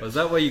can do it. Was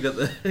that why you got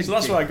the... So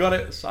that's why I got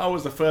it. So I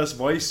was the first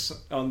voice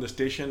on the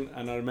station.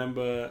 And I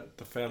remember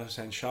the fellow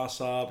Hussain Shah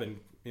Saab and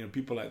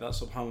people like that,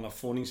 subhanAllah,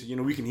 phoning, said,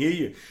 we can hear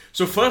you.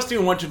 So first thing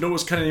I want to know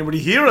is, can anybody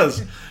hear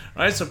us?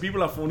 Right? So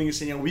people are phoning and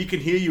saying, we can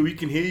hear you, we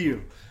can hear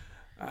you.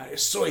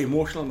 It's so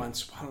emotional, man,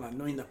 subhanAllah,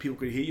 knowing that people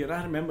could hear you. And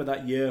I remember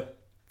that year,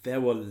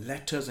 there were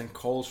letters and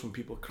calls from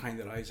people crying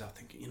their eyes out,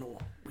 thinking,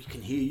 we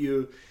can hear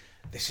you.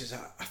 This is a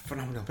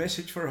phenomenal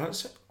message for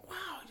us.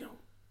 Wow,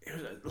 it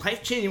was a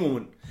life-changing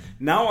moment.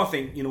 Now I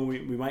think, we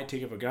might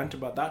take it for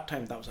granted, but at that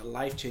time, that was a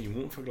life-changing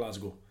moment for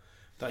Glasgow.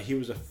 That he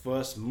was the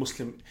first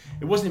Muslim,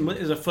 it was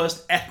the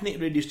first ethnic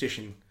radio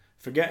station.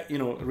 Forget,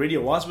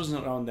 Radio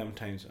wasn't around them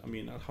times. I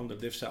mean,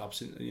 alhamdulillah, they've set up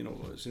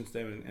since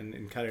then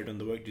and carried on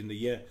the work during the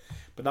year.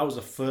 But that was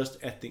the first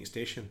ethnic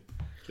station.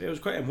 So it was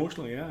quite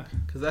emotional, yeah.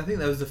 Because I think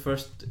that was the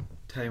first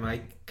time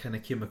I kind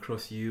of came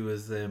across you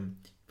as,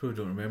 probably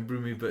don't remember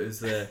me, but it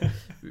was,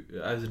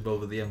 I was involved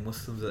with the Young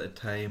Muslims at the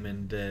time,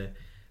 and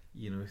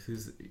you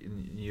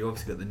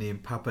obviously got the name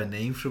Papa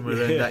Naeem from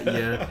around that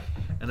year.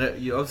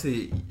 And you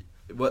obviously...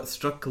 What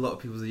struck a lot of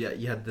people is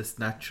you had this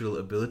natural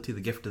ability, the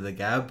gift of the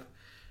gab.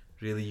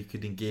 Really, you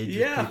could engage with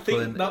people. Yeah, I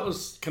think that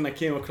was kind of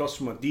came across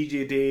from my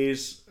DJ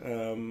days,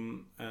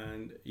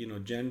 and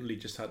generally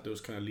just had those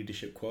kind of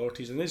leadership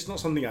qualities. And it's not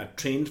something I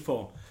trained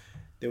for.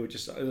 They were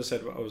just, as I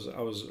said,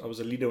 I was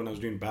a leader when I was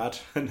doing bad,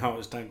 and now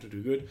it's time to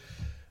do good.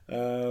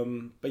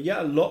 But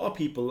yeah, a lot of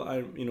people,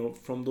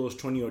 from those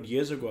 20 odd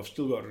years ago, I've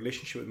still got a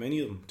relationship with many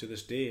of them to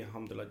this day,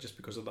 alhamdulillah, just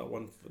because of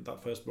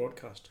that first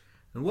broadcast.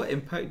 And what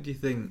impact do you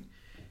think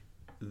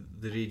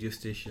the radio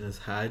station has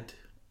had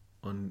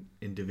on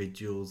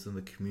individuals in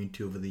the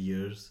community over the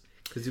years?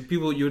 Because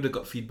people, you would have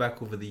got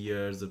feedback over the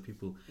years of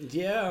people.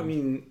 Yeah, I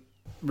mean,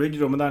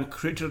 Radio Ramadan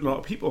created a lot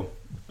of people.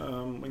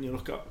 When you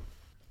look at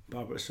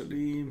Baba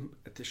Salim,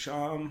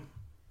 Atisham,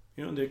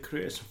 they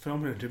created some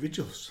phenomenal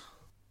individuals.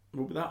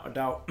 But without a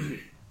doubt,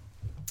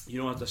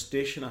 as a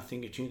station, I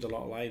think it changed a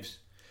lot of lives.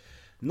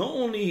 Not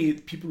only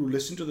people who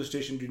listen to the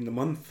station during the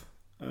month,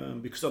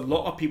 because a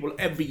lot of people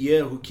every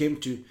year who came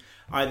to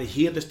either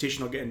hear the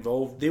station or get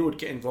involved, they would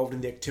get involved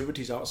in the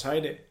activities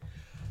outside it.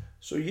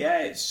 So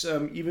yeah, it's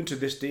even to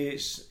this day,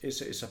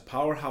 it's a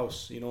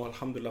powerhouse,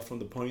 alhamdulillah, from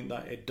the point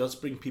that it does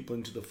bring people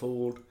into the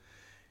fold,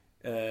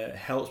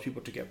 helps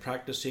people to get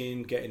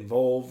practicing, get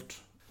involved.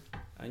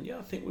 And yeah,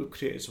 I think we've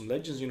created some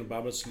legends,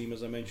 Baba Salim,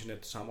 as I mentioned,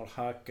 at Samuel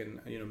Haq, and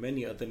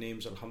many other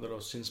names,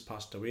 alhamdulillah, since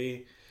passed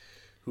away,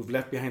 who've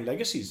left behind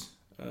legacies.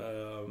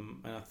 And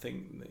I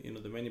think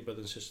the many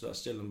brothers and sisters that are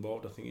still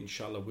involved, I think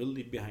inshallah will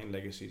leave behind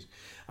legacies.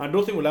 And I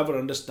don't think we'll ever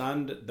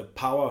understand the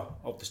power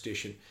of the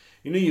station.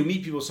 You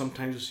meet people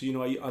sometimes,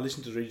 I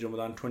listened to Radio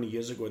Ramadan 20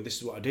 years ago and this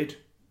is what I did.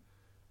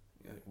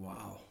 You're like,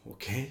 wow,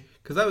 okay.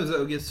 Because that was,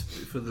 I guess,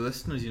 for the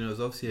listeners, it was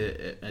obviously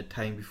a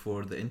time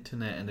before the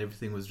internet and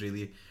everything was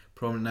really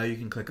prominent. Now you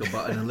can click a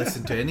button and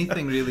listen to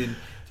anything really, and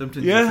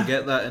sometimes you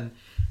forget that. And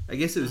I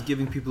guess it was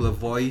giving people a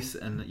voice.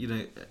 And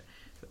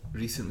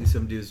recently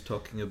somebody was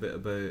talking a bit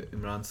about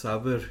Imran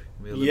Sabir.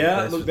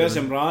 Yeah, look, there's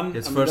Imran.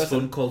 His first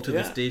phone call to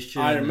the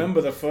station. I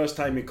remember the first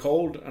time he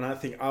called, and I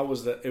think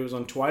it was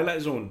on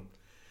Twilight Zone.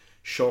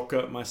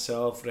 Shaukat,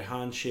 myself,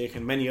 Rehan Sheikh,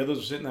 and many others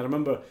were sitting there. I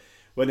remember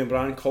when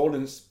Imran called,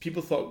 and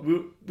people thought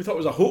we thought it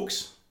was a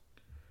hoax.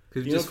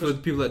 Because for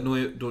people that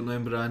don't know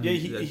Imran, yeah,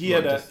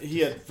 he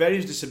had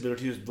various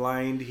disabilities. He was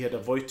blind. He had a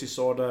voice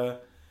disorder.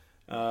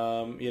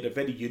 He had a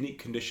very unique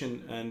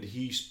condition, and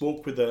he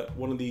spoke with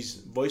one of these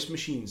voice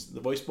machines,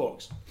 the voice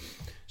box.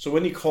 So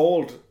when he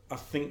called, I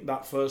think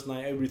that first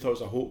night everybody thought it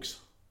was a hoax.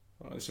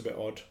 Oh, it's a bit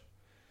odd.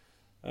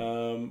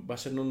 But I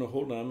said, no,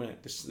 hold on a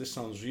minute. This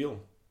sounds real.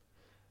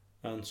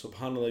 And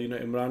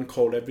subhanAllah, Imran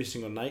called every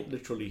single night,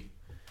 literally.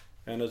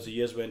 And as the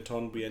years went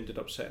on, we ended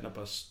up setting up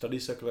a study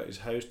circle at his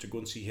house to go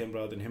and see him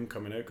rather than him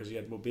coming out, because he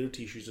had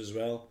mobility issues as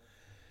well.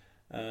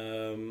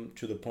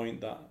 To the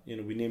point that, you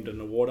know, we named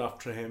an award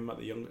after him at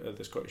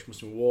the Scottish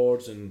Muslim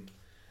Awards, and,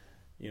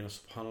 you know,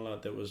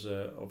 subhanAllah, there was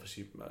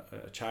obviously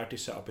a charity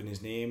set up in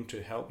his name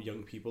to help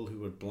young people who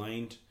were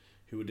blind,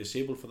 who were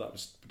disabled, for that,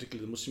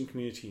 particularly the Muslim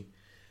community.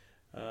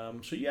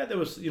 So yeah, there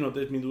was, you know,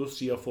 there's been those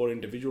 3 or 4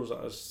 individuals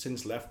that have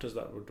since left us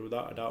that were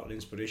without a doubt an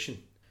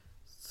inspiration.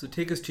 So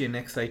take us to your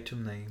next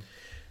item now.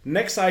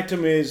 Next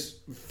item is,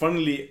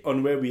 funnily,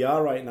 on where we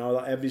are right now,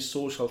 that every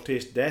soul shall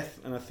taste death,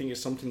 and I think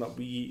it's something that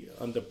we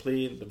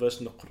underplay, the verse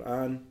in the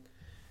Quran.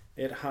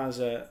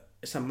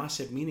 It's a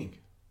massive meaning,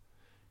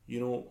 you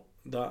know,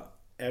 that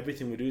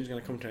everything we do is going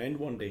to come to an end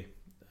one day.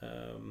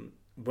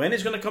 When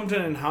it's going to come to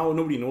an end, how,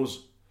 nobody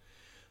knows.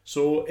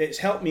 So it's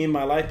helped me in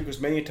my life, because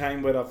many a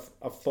time where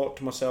I've thought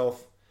to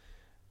myself,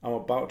 I'm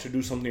about to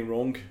do something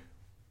wrong,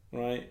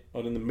 right,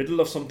 or in the middle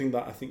of something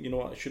that I think, you know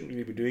what, I shouldn't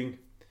really be doing.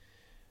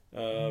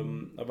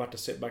 I've had to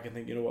sit back and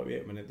think, you know what,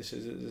 wait a minute, this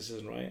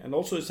isn't right. And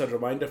also it's a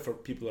reminder for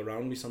people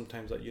around me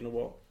sometimes that, you know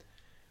what,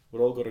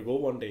 we're all got to go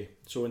one day.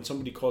 So when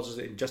somebody causes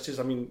injustice,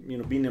 I mean, you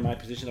know, being in my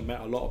position, I've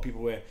met a lot of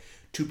people where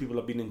 2 people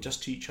have been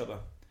unjust to each other,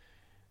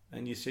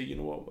 and you say, you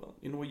know what, well,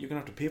 you know what, you're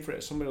going to have to pay for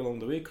it somewhere along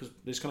the way, because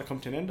it's going to come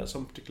to an end at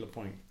some particular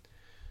point.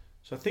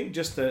 So I think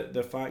just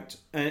the fact,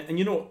 and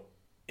you know,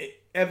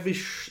 every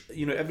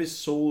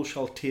soul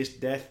shall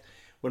taste death.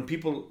 When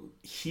people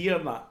hear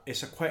that,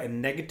 it's quite a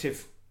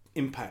negative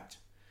impact,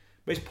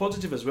 but it's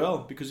positive as well,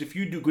 because if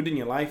you do good in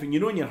your life and you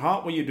know in your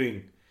heart what you're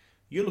doing,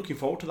 you're looking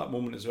forward to that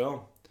moment as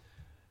well.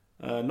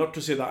 Not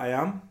to say that I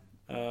am,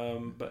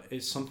 but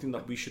it's something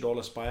that we should all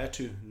aspire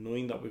to,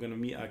 knowing that we're going to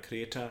meet our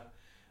Creator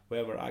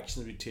whatever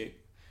actions we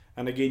take.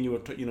 And again, you're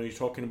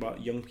talking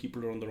about young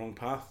people who are on the wrong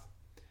path,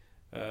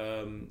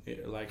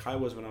 like I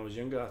was when I was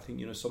younger. I think,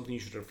 you know, something you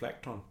should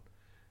reflect on.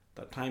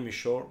 That time is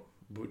short,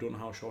 but we don't know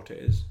how short it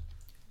is.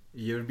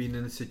 You ever been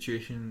in a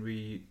situation where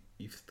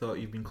you've thought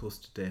you've been close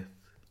to death?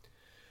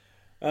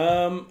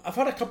 I've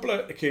had a couple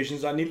of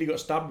occasions. I nearly got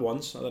stabbed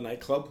once at a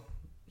nightclub,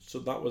 so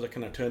that was a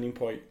kind of turning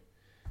point.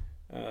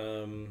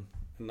 A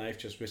knife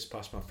just whizzed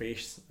past my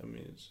face. I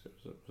mean,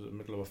 it was in the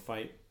middle of a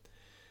fight.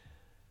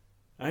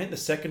 I think the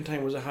second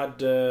time was I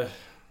had,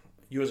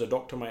 you as a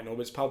doctor might know,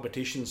 but it's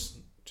palpitations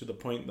to the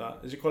point that,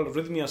 is it called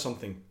arrhythmia or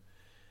something?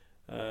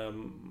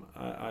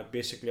 I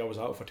was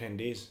out for 10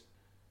 days.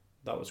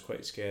 That was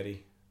quite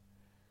scary.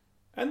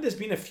 And there's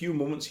been a few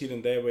moments here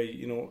and there where,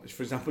 you know,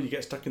 for example, you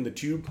get stuck in the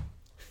tube.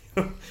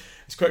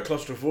 It's quite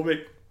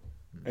claustrophobic,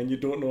 and you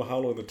don't know how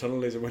long the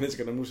tunnel is and when it's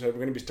going to move. So we're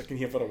going to be stuck in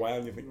here for a while,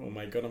 and you think, oh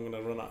my God, I'm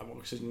going to run out of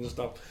oxygen and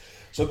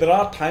stuff. So there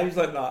are times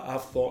like that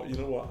I've thought, you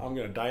know what, I'm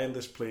going to die in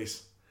this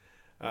place.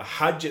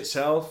 Hajj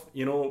itself,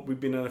 you know, we've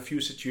been in a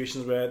few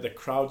situations where the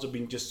crowds have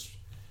been just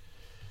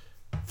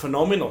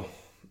phenomenal,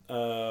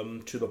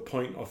 to the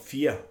point of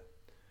fear.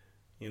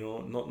 You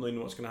know, not knowing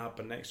what's going to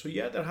happen next. So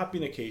yeah, there have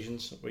been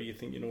occasions where you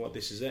think, you know what,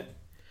 this is it.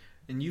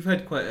 And you've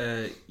had quite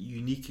a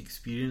unique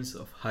experience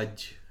of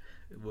Hajj.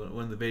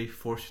 One of the very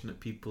fortunate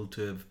people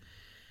to have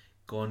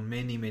gone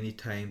many, many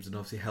times, and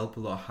obviously help a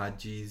lot of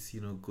Hajjis,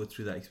 you know, go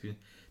through that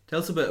experience. Tell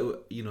us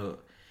about, you know,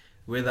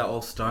 where that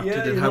all started,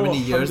 and how many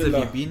years have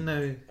you been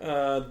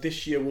now?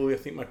 This year will be, I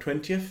think, my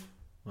 20th.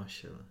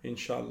 MashaAllah.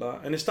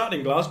 Inshallah. And it started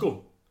in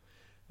Glasgow.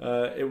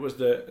 It was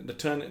the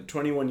turn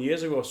 21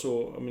 years ago.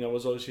 So, I mean, I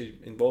was obviously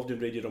involved in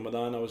Radio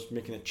Ramadan. I was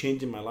making a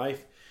change in my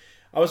life.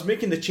 I was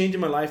making the change in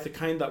my life, the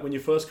kind that when you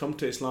first come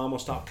to Islam or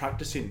start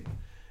practicing,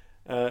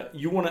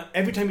 you want to,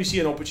 every time you see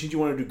an opportunity, you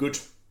want to do good.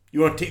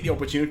 You want to take the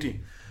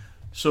opportunity.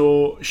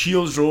 So,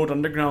 Shields Road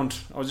Underground,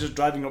 I was just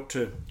driving up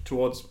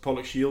towards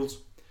Pollock Shields,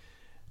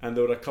 and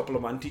there were a couple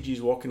of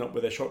Auntie-Gs walking up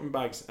with their shopping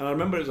bags. And I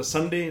remember it was a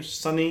Sunday, it was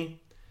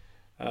sunny.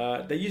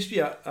 There used to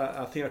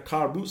be a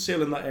car boot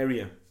sale in that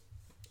area,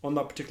 on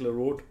that particular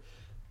road.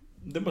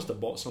 They must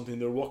have bought something.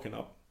 They were walking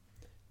up.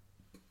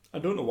 I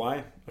don't know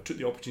why. I took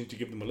the opportunity to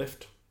give them a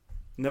lift.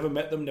 Never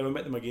met them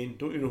again.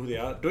 Don't even know who they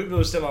are. Don't even know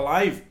they're still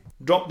alive.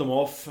 Dropped them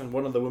off, and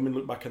one of the women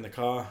looked back in the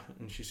car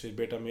and she said,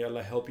 "Beta, may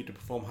Allah help you to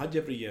perform Hajj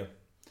every year."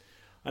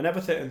 I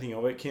never thought anything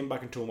of it. Came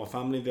back and told my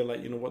family. They're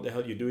like, you know, what the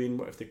hell are you doing?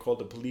 What if they called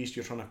the police?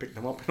 You're trying to pick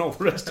them up and all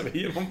the rest of it.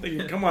 You know, I'm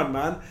thinking, come on,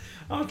 man.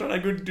 I'm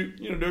trying to do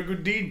a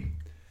good deed.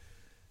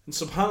 And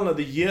subhanAllah,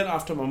 the year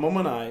after my mum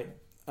and I,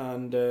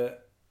 and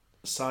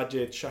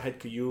Sajid, Shahid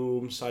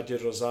Qayyum,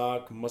 Sajid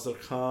Razak, Mazhar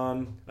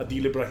Khan,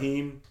 Adil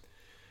Ibrahim,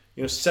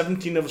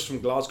 17 of us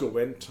from Glasgow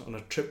went on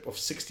a trip of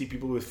 60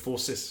 people with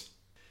Forces.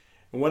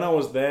 And when I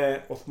was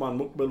there, Uthman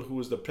Muqbil, who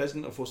was the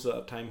president of Forces at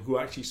that time, who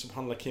actually,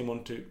 subhanAllah, came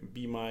on to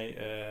be my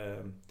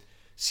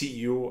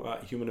CEO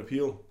at Human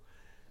Appeal,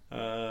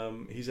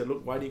 he said,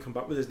 look, why do you come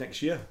back with us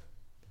next year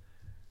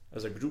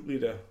as a group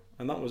leader?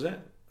 And that was it.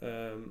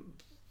 4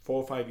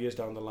 or 5 years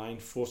down the line,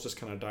 Forces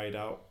kind of died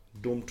out.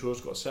 Dome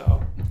tours got set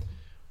up.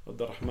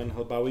 Abdurrahman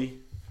Halbawi.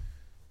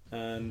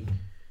 And,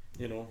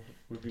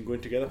 we've been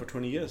going together for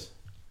 20 years.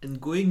 And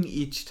going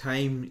each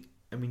time,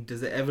 I mean,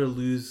 does it ever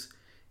lose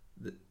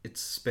its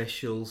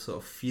special sort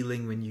of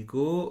feeling when you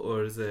go,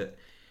 or is it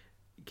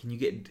can you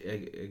get?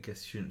 I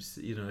guess you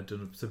shouldn't. I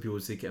don't know. Some people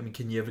would say, I mean,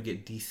 can you ever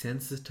get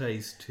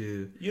desensitized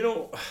to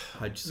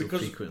Hajj so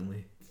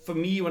frequently? For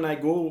me, when I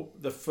go,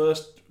 the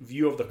first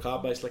view of the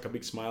Kaaba is like a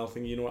big smile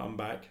thing. I'm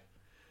back,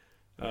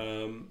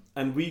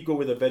 and we go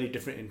with a very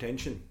different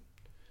intention.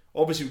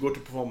 Obviously, we go to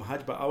perform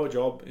Hajj, but our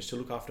job is to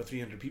look after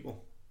 300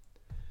 people.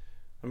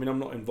 I mean, I'm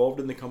not involved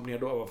in the company. I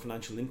don't have a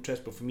financial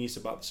interest, but for me, it's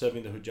about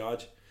serving the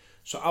Hujjaj.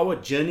 So our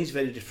journey is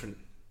very different.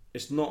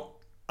 It's not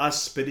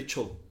as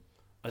spiritual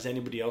as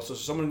anybody else. So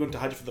someone going to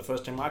Hajj for the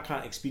first time, I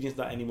can't experience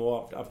that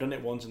anymore. I've done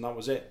it once and that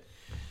was it.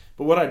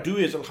 But what I do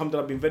is,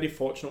 alhamdulillah, I've been very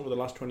fortunate over the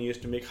last 20 years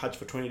to make Hajj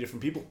for 20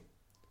 different people.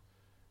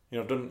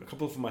 I've done a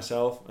couple for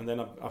myself, and then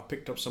I've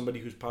picked up somebody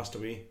who's passed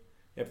away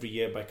every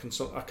year by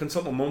consult. I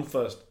consult my mum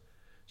first.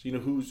 So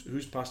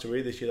who's passed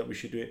away this year that we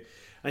should do it.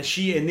 And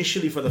she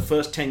initially, for the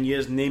first 10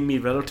 years, named me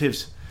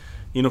relatives,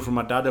 from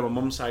my dad and my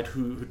mum's side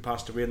who'd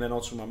passed away, and then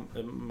also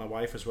my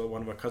wife as well.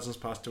 One of her cousins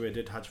passed away. I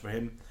did Hajj for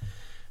him.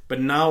 But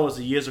now, as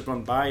the years have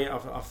gone by,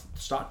 I've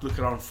started to look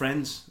around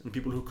friends and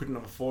people who couldn't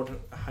afford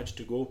Hajj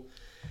to go.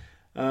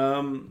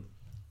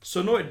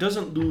 So no, it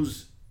doesn't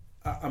lose.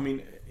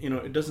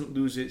 It doesn't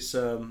lose its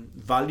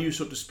value,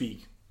 so to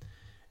speak.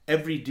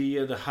 Every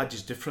year the Hajj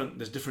is different.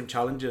 There's different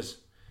challenges,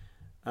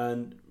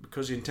 and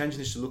because the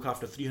intention is to look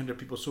after 300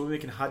 people, so we're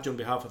making Hajj on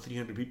behalf of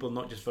 300 people,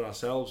 not just for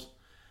ourselves.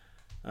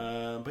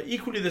 But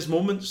equally, there's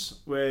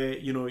moments where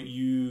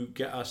you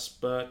get a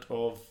spurt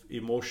of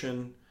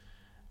emotion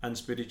and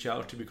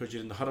spirituality because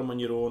you're in the Haram on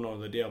your own, or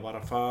the day of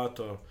Arafat,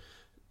 or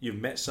you've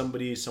met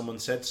somebody, someone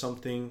said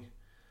something.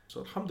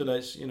 So alhamdulillah,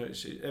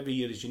 it's every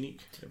year is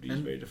unique. Every year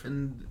is very different.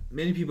 And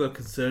many people are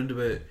concerned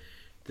about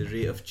the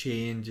rate of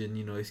change, and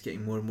it's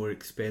getting more and more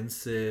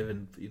expensive,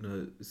 and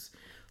it's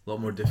a lot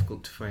more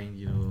difficult to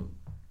find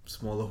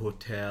smaller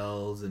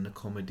hotels and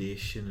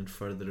accommodation and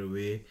further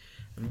away.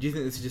 I mean, do you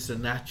think this is just a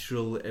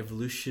natural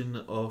evolution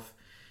of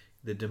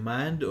the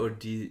demand, or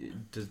do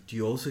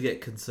you also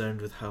get concerned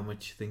with how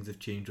much things have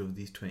changed over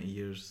these 20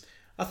 years?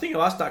 I think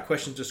I've asked that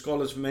question to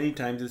scholars many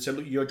times. They said,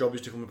 look, your job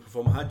is to come and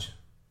perform Hajj.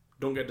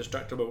 Don't get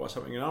distracted about what's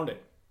happening around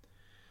it.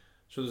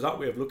 So there's that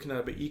way of looking at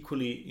it. But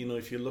equally,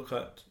 if you look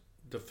at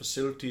the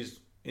facilities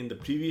in the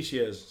previous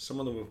years, some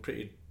of them were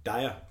pretty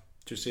dire,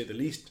 to say the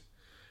least.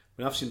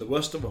 I mean, I've seen the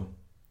worst of them.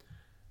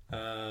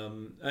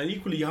 And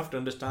equally, you have to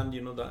understand,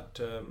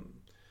 that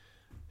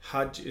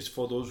Hajj is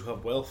for those who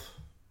have wealth.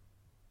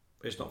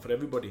 It's not for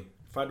everybody.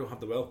 If I don't have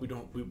the wealth, we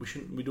don't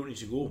need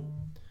to go.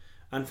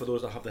 And for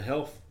those that have the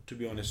health, to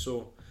be honest.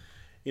 So,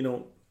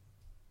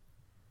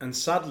 and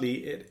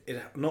sadly,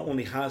 it not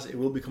only has, it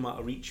will become out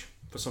of reach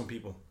for some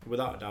people,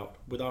 without a doubt.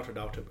 Without a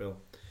doubt, it will,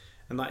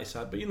 and that is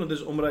sad. But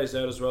there's Umrah is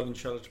there as well,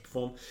 inshallah, to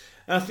perform.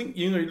 And I think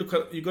you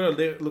got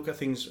to look at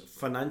things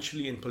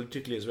financially and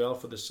politically as well.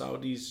 For the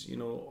Saudis,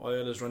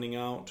 oil is running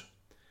out.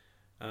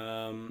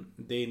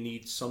 They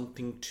need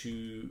something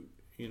to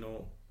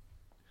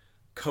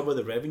cover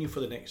the revenue for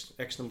the next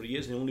X number of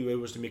years. And the only way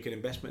was to make an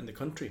investment in the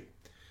country,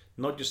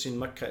 not just in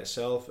Mecca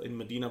itself, in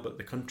Medina, but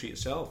the country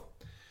itself.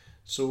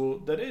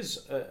 So there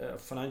is a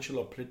financial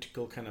or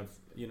political kind of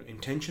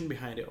intention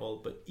behind it all.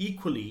 But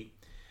equally,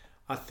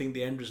 I think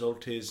the end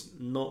result is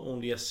not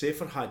only a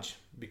safer Hajj,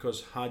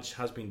 because Hajj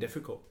has been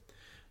difficult.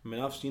 I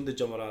mean, I've seen the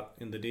Jamarat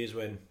in the days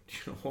when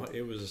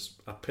it was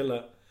a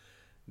pillar.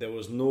 There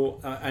was no,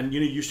 and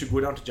you used to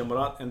go down to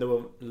Jamarat and there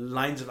were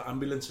lines of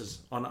ambulances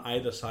on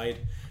either side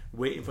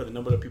waiting for the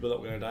number of people that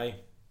were going to die.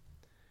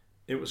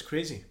 It was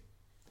crazy.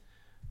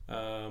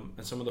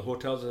 And some of the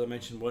hotels, as I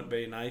mentioned, weren't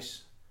very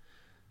nice.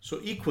 So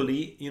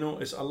equally,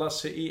 it's Allah's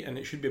city and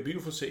it should be a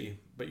beautiful city.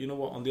 But you know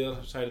what? On the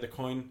other side of the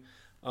coin,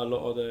 a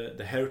lot of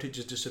the heritage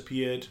has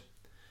disappeared.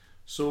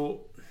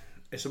 So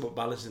it's about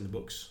balancing the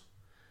books.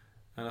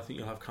 And I think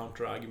you'll have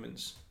counter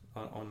arguments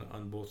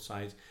on both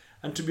sides.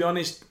 And to be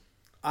honest,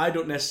 I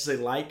don't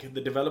necessarily like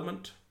the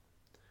development.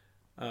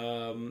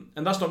 And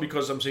that's not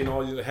because I'm saying,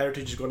 the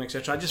heritage is gone,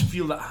 etc. I just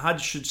feel that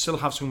Hajj should still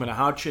have some kind of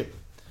hardship.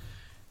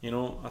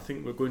 I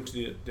think we're going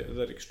to the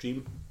other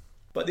extreme.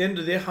 But at the end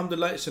of the day,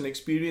 alhamdulillah, it's an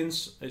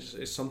experience.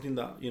 It's something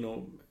that,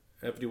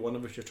 every one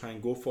of us should try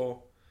and go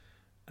for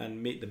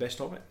and make the best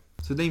of it.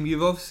 So Naeem,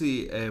 you've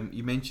obviously,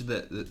 you mentioned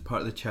that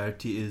part of the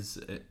charity is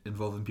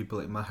involving people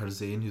like Maher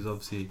Zain, who's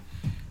obviously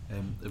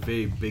a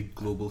very big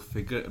global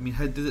figure. I mean,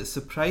 does it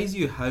surprise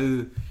you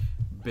how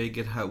big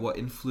and what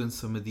influence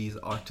some of these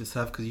artists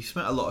have? Because you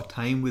spent a lot of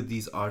time with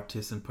these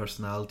artists and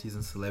personalities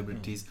and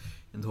celebrities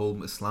in the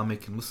whole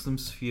Islamic and Muslim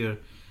sphere.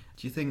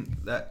 Do you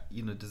think that,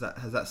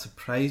 has that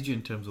surprised you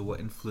in terms of what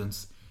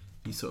influence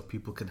these sort of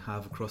people can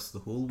have across the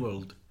whole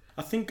world?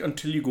 I think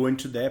until you go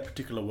into their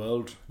particular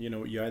world,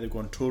 you either go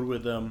on tour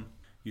with them,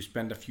 you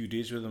spend a few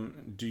days with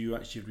them, do you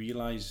actually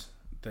realise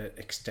the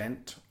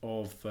extent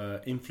of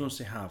influence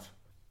they have?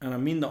 And I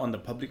mean that on the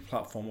public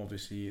platform,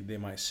 obviously, they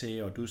might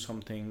say or do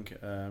something.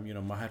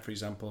 Maher, for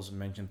example, has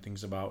mentioned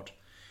things about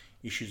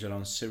issues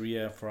around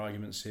Syria, for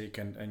argument's sake,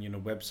 and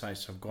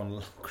websites have gone a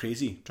little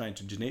crazy trying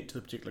to donate to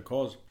the particular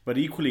cause. But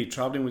equally,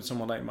 travelling with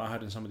someone like Maher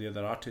and some of the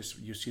other artists,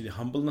 you see the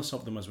humbleness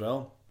of them as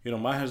well.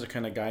 Maher's the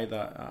kind of guy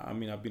that,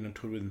 I've been on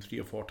tour with him 3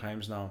 or 4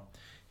 times now.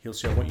 He'll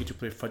say, I want you to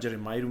play Fajr in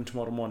my room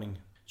tomorrow morning,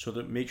 so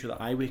that make sure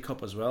that I wake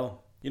up as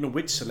well.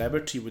 Which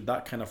celebrity with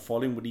that kind of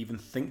following would even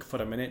think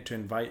for a minute to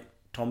invite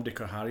Tom,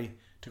 Dick or Harry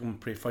to come and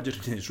pray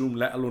Fajr in his room,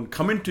 let alone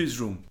come into his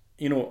room?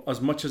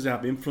 As much as they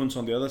have influence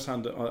on the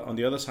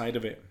other side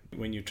of it,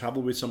 when you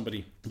travel with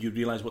somebody, you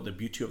realise what the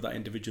beauty of that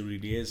individual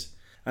really is.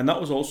 And that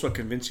was also a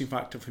convincing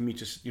factor for me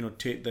to,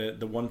 take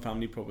the one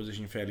family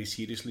proposition fairly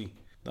seriously.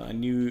 That I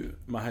knew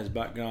Maher's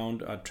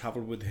background, I'd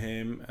travelled with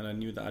him, and I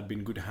knew that I'd been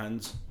in good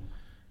hands.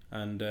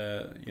 And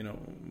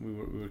we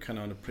were kind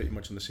of pretty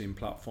much on the same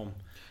platform.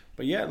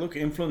 But yeah, look,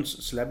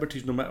 influence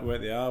celebrities, no matter where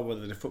they are,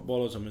 whether they're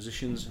footballers or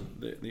musicians,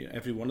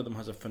 every one of them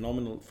has a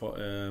phenomenal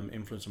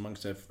influence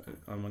amongst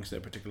their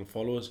particular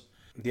followers.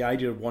 The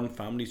idea of one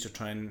family is to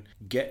try and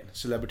get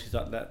celebrities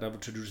at that level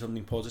to do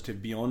something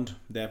positive beyond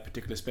their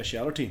particular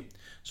speciality.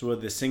 So whether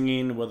they're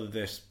singing, whether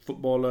they're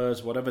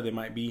footballers, whatever they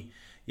might be,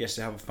 yes,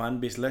 they have a fan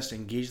base. Let's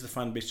engage the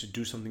fan base to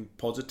do something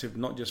positive,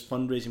 not just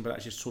fundraising, but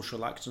actually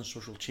social action,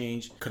 social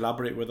change.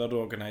 Collaborate with other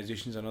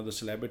organisations and other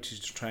celebrities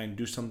to try and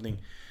do something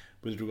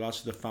with regards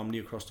to the family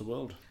across the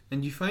world.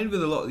 And you find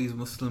with a lot of these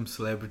Muslim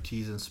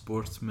celebrities and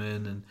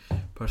sportsmen and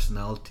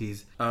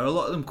personalities, are a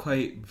lot of them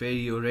quite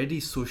very already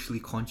socially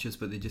conscious,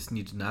 but they just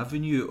need an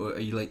avenue? Or are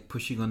you like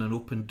pushing on an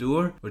open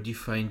door? Or do you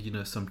find,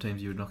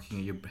 sometimes you're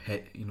knocking your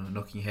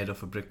head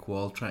off a brick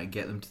wall, trying to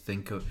get them to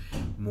think of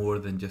more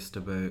than just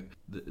about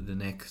the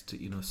next,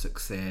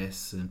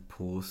 success and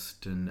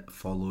post and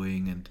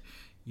following? And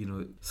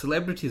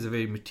celebrity is a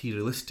very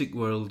materialistic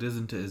world,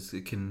 isn't it?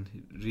 It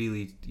can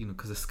really,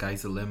 because the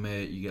sky's the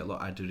limit, you get a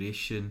lot of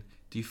adoration.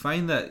 Do you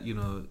find that,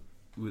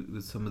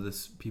 with some of the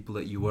people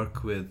that you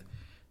work with,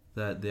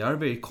 that they are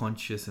very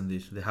conscious and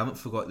they haven't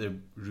forgot their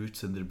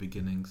roots and their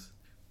beginnings?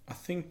 I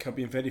think I've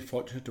been very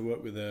fortunate to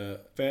work with a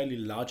fairly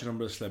large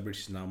number of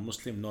celebrities now,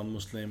 Muslim,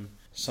 non-Muslim,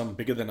 some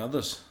bigger than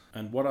others.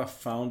 And what I've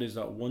found is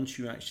that once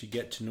you actually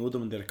get to know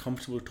them and they're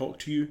comfortable to talk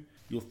to you,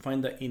 you'll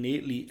find that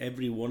innately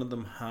every one of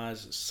them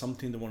has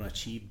something they want to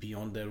achieve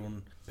beyond their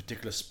own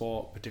particular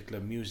sport,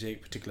 particular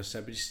music, particular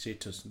celebrity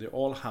status. They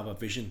all have a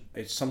vision.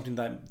 It's something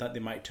that they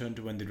might turn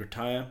to when they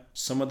retire.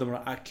 Some of them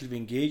are actively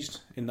engaged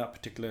in that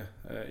particular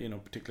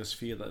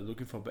sphere that they're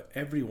looking for. But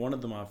every one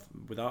of them have,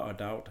 without a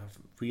doubt, have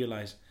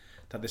realised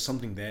that there's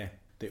something there.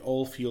 They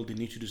all feel they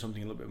need to do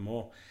something a little bit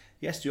more.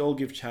 Yes, they all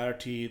give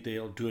charity,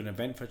 they'll do an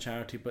event for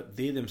charity, but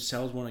they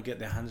themselves want to get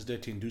their hands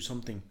dirty and do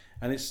something.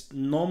 And it's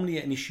normally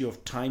an issue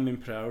of time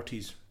and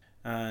priorities.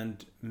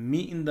 And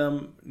meeting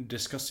them,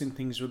 discussing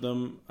things with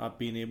them, I've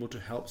been able to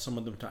help some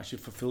of them to actually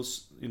fulfill,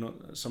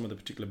 some of the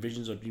particular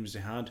visions or dreams they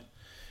had.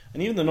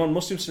 And even the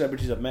non-Muslim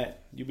celebrities I've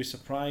met, you'll be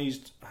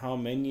surprised how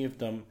many of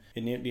them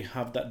innately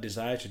have that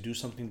desire to do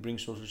something, bring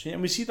social change.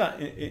 And we see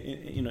that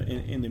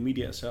in the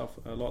media itself.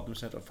 A lot of them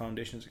set up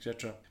foundations,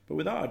 etc. But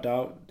without a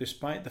doubt,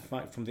 despite the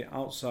fact from the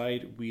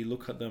outside we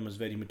look at them as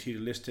very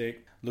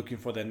materialistic, looking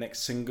for their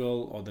next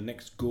single or the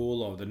next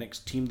goal or the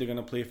next team they're going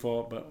to play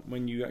for, but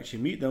when you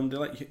actually meet them, they're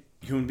like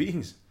human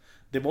beings.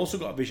 They've also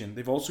got a vision.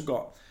 They've also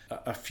got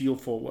a feel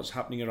for what's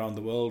happening around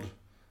the world.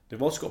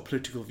 They've also got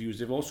political views.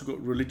 They've also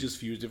got religious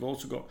views. They've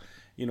also got,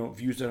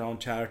 views around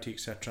charity,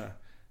 etc.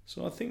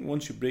 So I think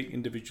once you break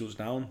individuals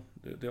down,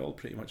 they're all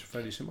pretty much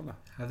fairly similar.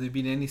 Have there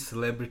been any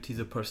celebrities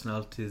or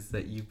personalities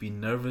that you've been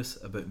nervous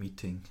about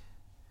meeting?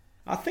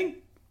 I think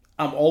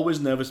I'm always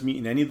nervous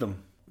meeting any of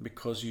them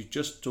because you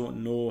just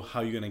don't know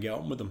how you're going to get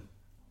on with them.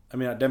 I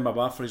mean, at Dem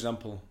Baba, for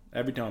example,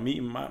 every time I meet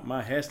him,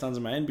 my hair stands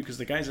on my end because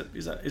the guy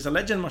is a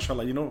legend,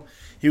 mashallah.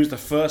 He was the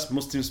first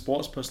Muslim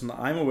sports person that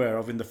I'm aware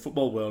of in the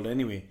football world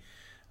anyway.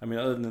 I mean,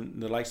 other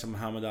than the likes of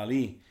Muhammad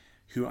Ali,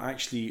 who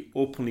actually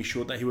openly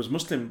showed that he was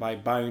Muslim by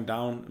bowing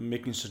down and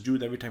making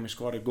sujood every time he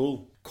scored a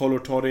goal. Kolo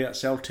Touré at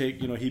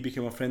Celtic, he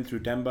became a friend through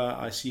Demba.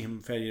 I see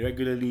him fairly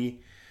regularly,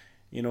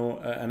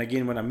 and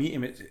again, when I meet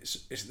him,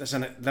 there's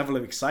a level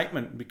of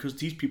excitement because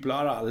these people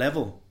are at a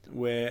level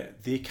where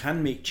they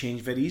can make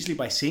change very easily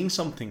by saying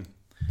something.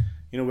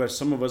 Where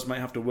some of us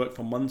might have to work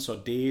for months or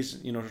days,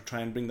 to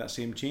try and bring that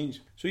same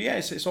change. So yeah,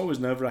 it's always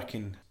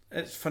nerve-wracking.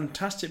 It's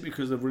fantastic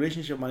because the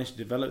relationship I managed to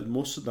develop with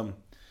most of them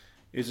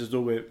is as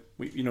though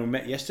we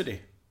met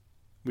yesterday.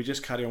 We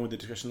just carry on with the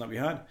discussion that we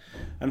had.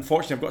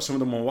 Unfortunately, I've got some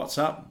of them on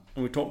WhatsApp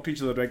and we talk to each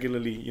other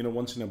regularly,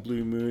 once in a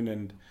blue moon,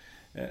 and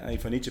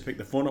if I need to pick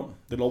the phone up,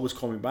 they'll always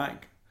call me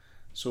back.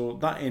 So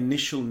that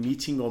initial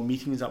meeting or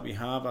meetings that we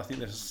have, I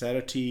think the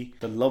sincerity,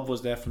 the love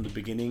was there from the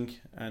beginning,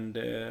 and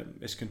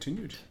it's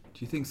continued. Do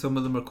you think some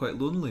of them are quite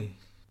lonely?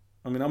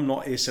 I mean, I'm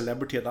not a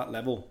celebrity at that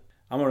level.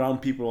 I'm around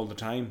people all the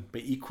time,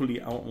 but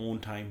equally I want my own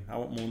time. I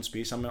want my own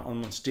space. I'm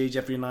on stage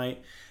every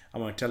night.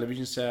 I'm on a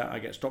television set. I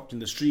get stopped in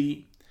the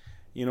street,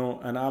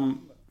 and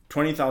I'm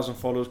 20,000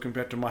 followers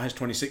compared to Maher's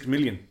 26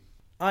 million.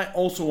 I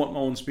also want my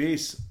own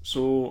space.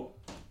 So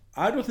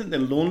I don't think they're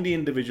lonely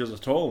individuals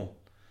at all.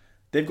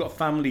 They've got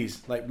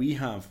families like we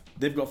have.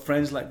 They've got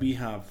friends like we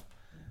have.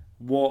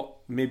 What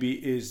maybe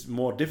is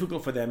more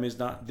difficult for them is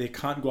that they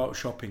can't go out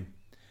shopping.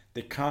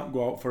 They can't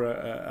go out for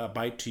a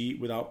bite to eat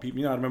without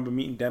people. I remember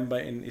meeting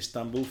Demba in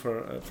Istanbul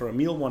for a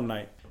meal one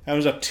night. And there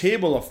was a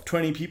table of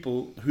 20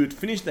 people who had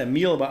finished their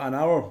meal about an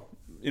hour,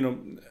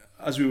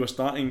 as we were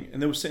starting,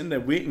 and they were sitting there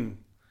waiting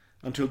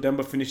until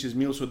Demba finished his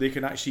meal so they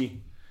could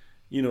actually,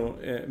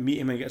 meet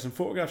him and get some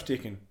photographs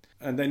taken.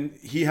 And then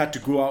he had to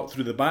go out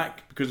through the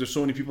back because there's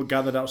so many people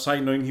gathered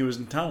outside knowing he was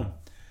in town.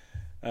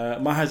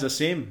 Maha's the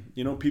same.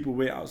 People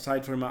wait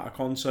outside for him at a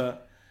concert.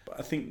 But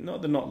I think, no,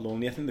 they're not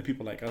lonely. I think the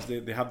people like us,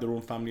 they have their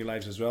own family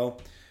lives as well.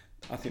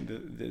 I think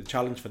the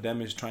challenge for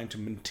them is trying to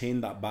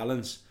maintain that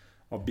balance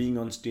of being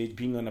on stage,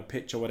 being on a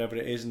pitch or whatever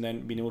it is, and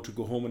then being able to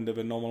go home and live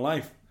a normal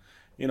life.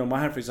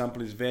 Maha, for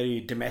example, is very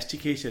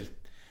domesticated.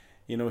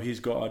 He's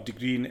got a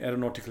degree in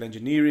aeronautical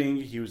engineering.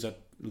 He was a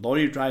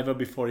lorry driver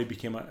before he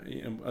became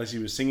as he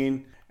was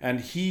singing. And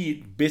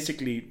he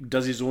basically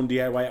does his own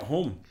DIY at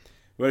home.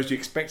 Whereas you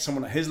expect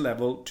someone at his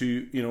level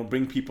to,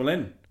 bring people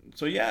in.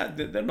 So yeah,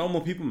 they're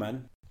normal people,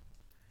 man.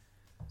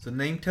 So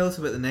Naeem, tell us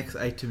about the next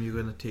item you're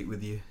going to take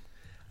with you.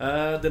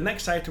 The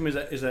next item is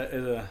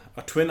a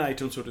twin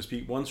item, so to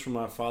speak. One's from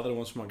my father,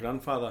 one's from my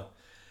grandfather.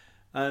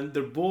 And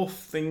they're both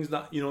things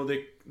that,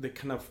 they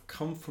kind of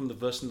come from the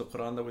verse in the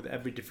Quran that with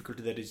every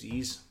difficulty there is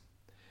ease.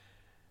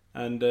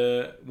 And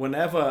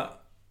whenever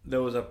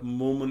there was a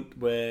moment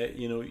where,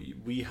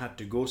 we had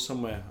to go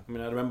somewhere. I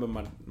mean, I remember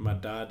my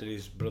dad and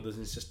his brothers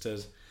and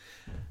sisters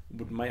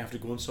might have to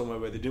go somewhere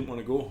where they didn't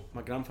want to go.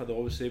 My grandfather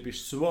always said,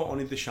 "Subah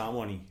oni the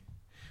shamani,"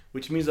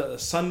 which means that the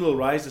sun will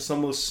rise, the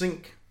sun will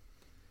sink.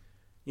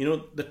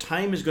 The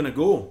time is going to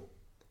go.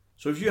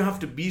 So if you have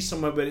to be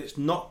somewhere where it's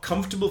not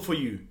comfortable for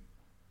you,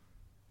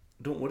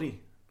 don't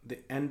worry. The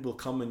end will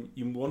come and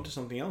you move on to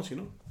something else,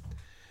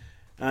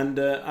 And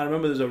I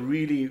remember there's a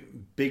really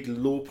big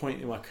low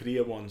point in my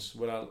career once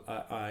where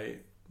I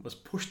was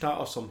pushed out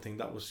of something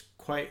that was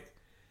quite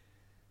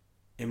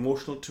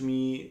emotional to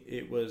me.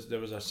 There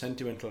was a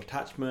sentimental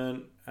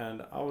attachment,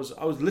 and I was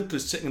literally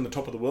sitting in the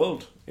top of the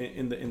world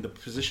in the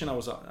position I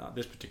was at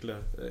this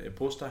particular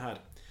post I had.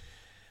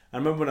 I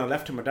remember when I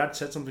left him, my dad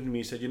said something to me.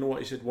 He said, "You know what?"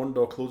 He said, "One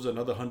door closes,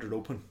 another 100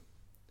 open."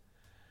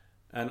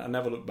 And I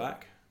never looked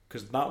back,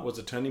 because that was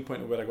the turning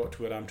point of where I got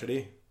to where I am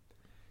today.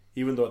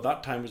 Even though at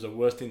that time was the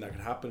worst thing that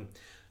could happen.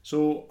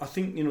 So I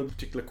think, the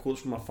particular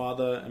quotes from my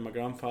father and my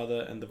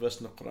grandfather and the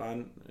verse in the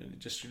Quran,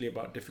 just really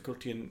about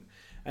difficulty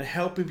and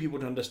helping people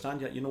to understand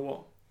that, you know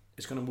what,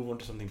 it's going to move on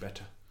to something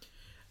better.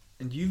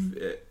 And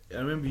I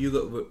remember you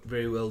got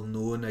very well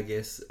known, I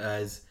guess,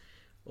 as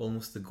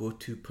almost the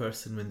go-to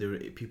person when there were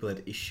people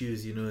had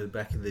issues,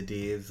 back in the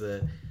days.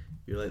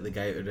 You're like the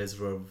guy at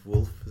Reservoir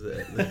Wolf,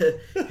 the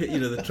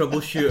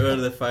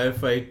troubleshooter, the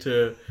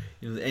firefighter.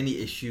 Any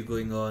issue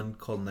going on,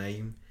 call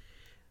Naeem.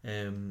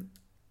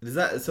 Is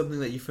that something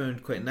that you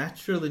found quite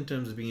natural in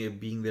terms of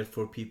being there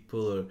for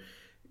people, or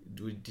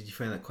did you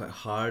find that quite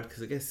hard?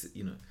 Because I guess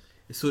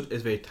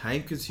it's very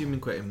time consuming,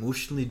 quite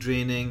emotionally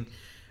draining,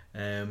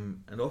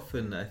 and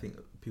often I think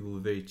people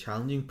with very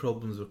challenging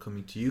problems were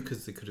coming to you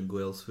because they couldn't go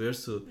elsewhere.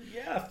 So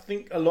yeah, I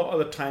think a lot of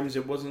the times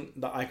it wasn't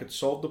that I could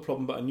solve the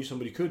problem, but I knew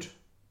somebody could.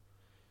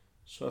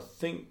 So I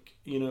think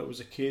it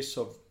was a case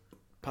of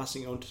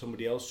passing it on to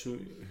somebody else who.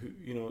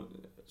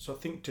 So I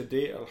think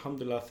today,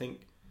 alhamdulillah, I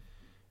think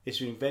it's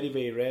been very,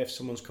 very rare if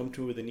someone's come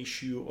to me with an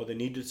issue or they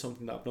needed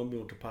something that I've not been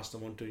able to pass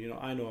them on to.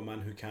 I know a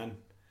man who can,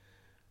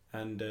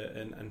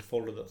 and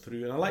follow that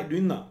through, and I like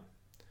doing that.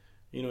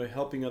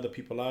 Helping other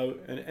people out,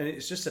 and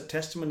it's just a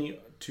testimony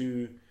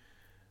to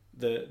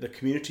the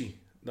community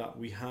that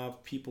we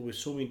have people with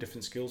so many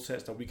different skill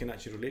sets that we can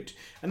actually relate to,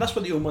 and that's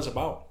what the Ummah's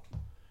about.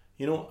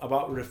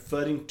 About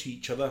referring to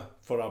each other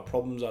for our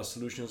problems, our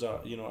solutions,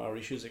 our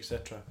issues,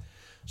 etc.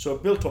 So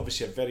I've built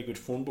obviously a very good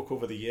phone book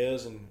over the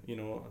years, and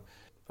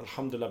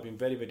alhamdulillah, I've been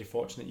very, very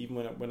fortunate. Even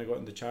when I got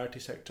in the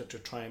charity sector to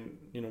try and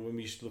when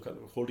we used to look at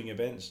holding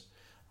events,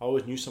 I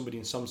always knew somebody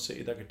in some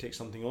city that could take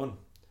something on.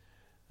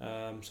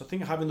 So I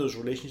think having those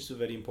relationships is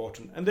very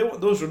important, and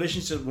those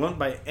relationships weren't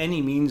by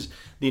any means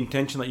the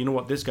intention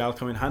that this guy will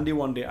come in handy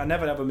one day. I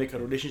never ever make a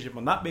relationship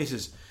on that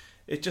basis.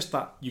 It's just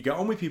that you get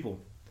on with people,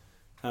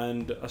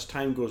 and as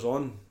time goes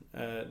on,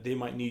 they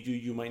might need you,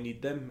 you might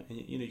need them, and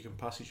you can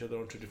pass each other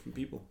on to different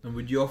people. And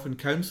would you often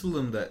counsel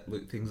them that,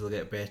 look, things will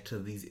get better,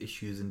 these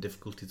issues and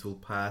difficulties will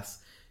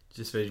pass,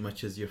 just very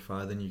much as your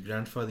father and your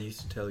grandfather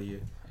used to tell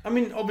you? I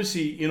mean,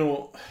 obviously,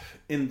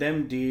 in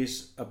them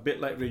days, a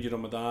bit like Radio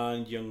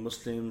Ramadan, Young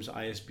Muslims,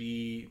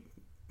 ISB,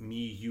 me,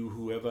 you,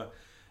 whoever,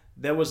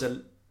 there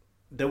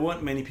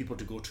weren't many people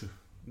to go to.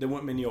 There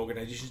weren't many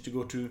organizations to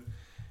go to.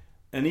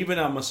 And even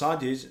our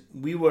masajid,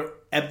 we were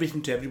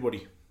everything to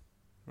everybody,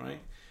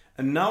 right?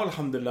 And now,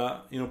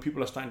 alhamdulillah,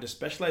 people are starting to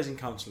specialize in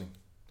counseling.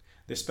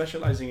 They're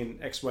specializing in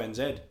X, Y, and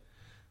Z.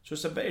 So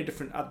it's a very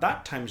different. At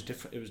that time,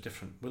 it was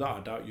different. Without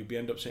a doubt, you'd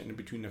end up sitting in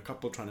between a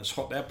couple trying to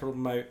sort their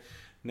problem out.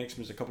 Next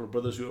was a couple of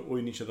brothers who are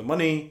owing each other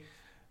money.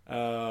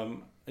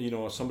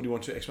 Somebody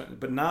wants to expand.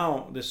 But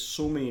now there's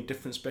so many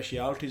different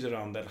specialities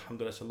around that,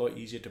 alhamdulillah, it's a lot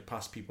easier to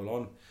pass people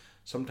on.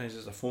 Sometimes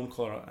there's a phone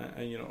call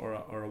or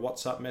a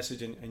WhatsApp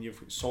message, and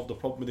you've solved the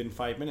problem within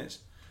 5 minutes.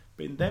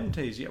 But in them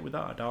days, yeah,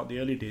 without a doubt, the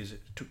early days,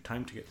 it took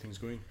time to get things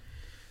going.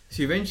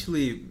 So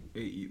eventually,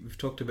 we've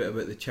talked a bit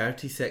about the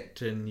charity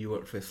sector, and you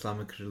worked for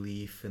Islamic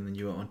Relief, and then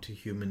you went on to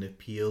Human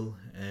Appeal.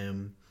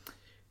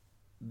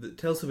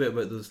 Tell us a bit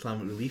about those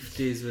Islamic Relief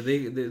days.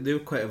 They were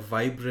quite a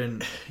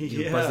vibrant,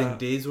 buzzing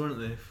days, weren't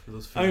they? For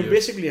those few years?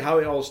 Basically how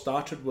it all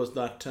started was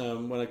that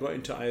when I got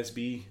into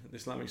ISB, the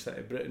Islamic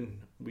Society of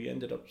Britain, I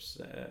ended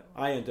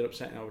up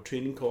setting out a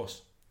training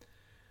course.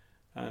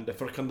 And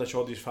Farkhanda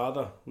Chaudhry's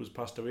father, who's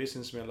passed away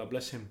since, may Allah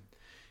bless him,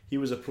 he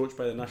was approached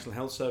by the National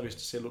Health Service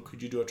to say, look,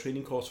 could you do a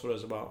training course for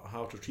us about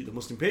how to treat the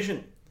Muslim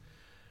patient?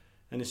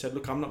 And he said,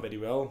 look, I'm not very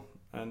well.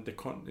 And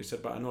they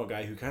said, but I know a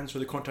guy who can. So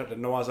they contacted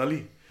Nawaz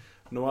Ali.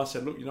 Nawaz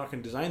said, look, I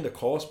can design the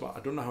course, but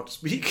I don't know how to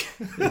speak.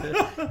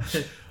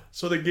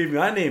 So they gave me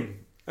my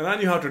name. And I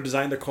knew how to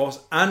design the course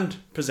and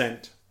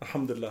present,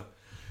 alhamdulillah.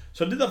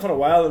 So I did that for a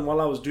while, and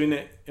while I was doing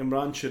it,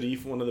 Imran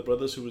Sharif, one of the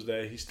brothers who was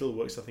there, he still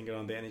works, I think,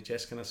 around the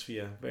NHS kind of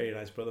sphere. Very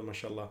nice brother,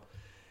 mashallah.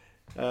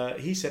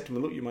 He said to me,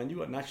 look, you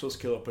got a natural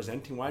skill of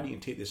presenting. Why don't you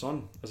take this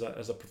on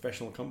as a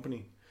professional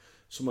company?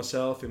 So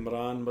myself,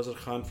 Imran, Mazhar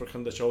Khan,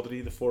 Farkhanda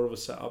Chaudhry, the four of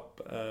us set up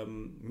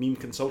Meme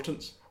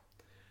Consultants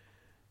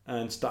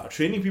and started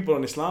training people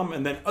on Islam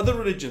and then other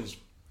religions.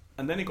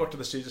 And then it got to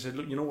the stage I said,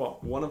 look, you know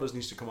what? One of us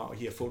needs to come out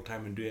here full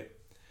time and do it.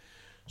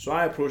 So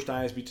I approached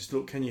ISB to say,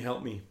 look, can you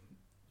help me?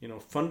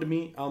 Fund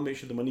me, I'll make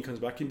sure the money comes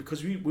back in,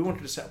 because we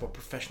wanted to set up a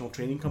professional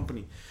training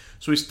company.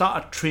 So we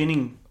started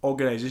training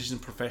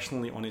organisations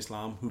professionally on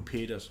Islam who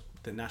paid us.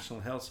 The National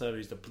Health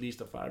Service, the police,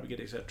 the fire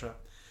brigade, etc.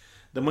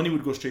 The money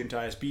would go straight into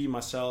ISB,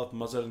 myself,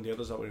 Mazhar and the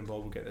others that were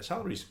involved would get their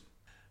salaries.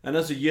 And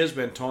as the years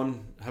went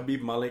on,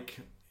 Habib Malik,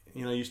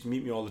 used to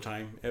meet me all the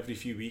time. Every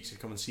few weeks he'd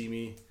come and see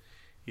me.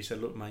 He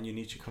said, look man, you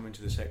need to come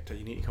into the sector,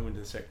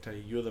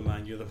 you're the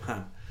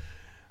man.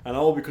 And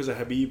all because of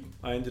Habib,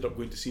 I ended up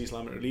going to see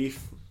Islamic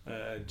Relief,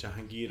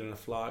 Jahangir and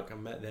Aflaq. I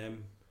met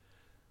them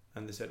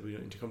and they said, we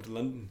need to come to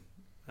London,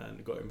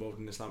 and got involved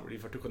in Islamic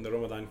Relief. I took on the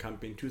Ramadan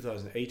campaign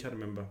 2008, I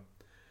remember.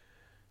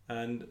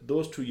 And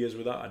those 2 years,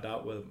 without a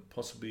doubt, were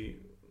possibly,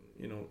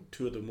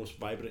 two of the most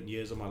vibrant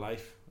years of my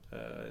life.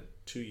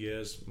 2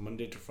 years,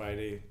 Monday to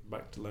Friday,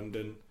 back to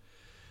London.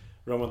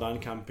 Ramadan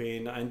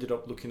campaign. I ended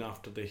up looking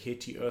after the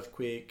Haiti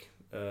earthquake,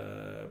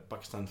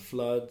 Pakistan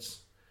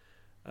floods.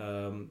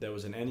 There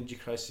was an energy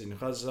crisis in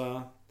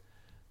Gaza,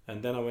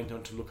 and then I went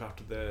on to look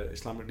after the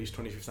Islamic Relief's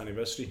 25th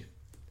anniversary.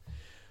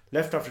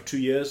 Left after 2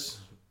 years,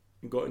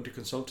 got into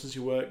consultancy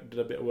work, did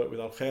a bit of work with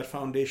Al Khair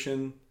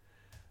Foundation,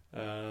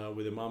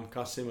 with Imam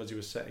Qasim as he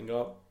was setting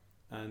up,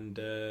 and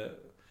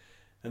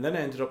then I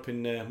ended up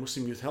in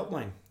Muslim Youth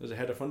Helpline as a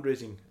head of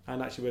fundraising,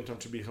 and actually went on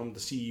to become the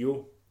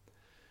CEO.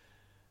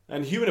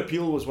 And Human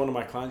Appeal was one of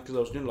my clients because I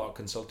was doing a lot of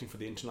consulting for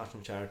the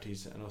international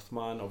charities, and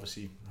Uthman,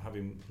 obviously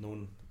having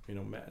known,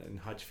 met in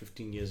Hajj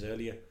 15 years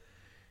earlier,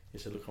 he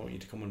said, look, I want you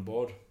to come on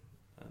board,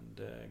 and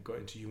got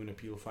into Human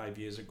Appeal 5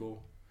 years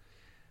ago.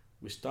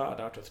 We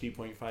started out at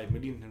 3.5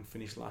 million and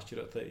finished last year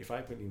at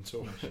 35 million.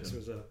 So it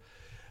was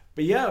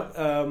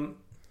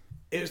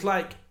it was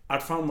like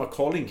I'd found my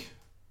calling.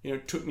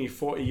 It took me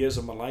 40 years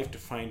of my life to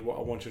find what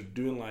I wanted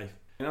to do in life.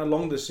 And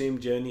along the same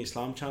journey,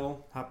 Islam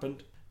Channel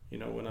happened.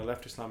 When I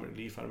left Islamic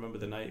Relief, I remember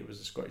the night it was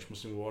the Scottish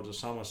Muslim Awards.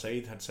 Osama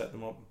Saeed had set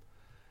them up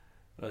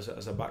as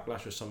a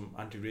backlash with some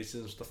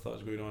anti-racism stuff that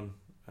was going on,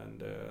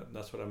 and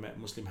that's where I met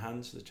Muslim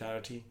Hands, the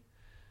charity.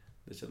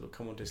 They said, look,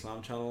 come on to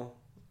Islam Channel,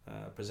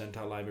 present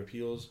our live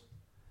appeals,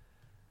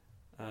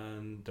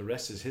 and the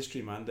rest is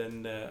history, man.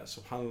 Then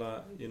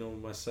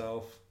subhanallah,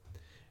 myself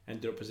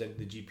ended up presenting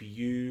the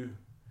GPU,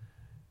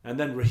 and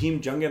then Raheem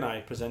Jung and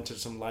I presented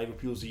some live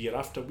appeals the year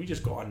after. We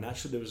just got on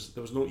naturally.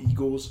 There was no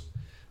egos.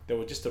 There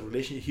was just a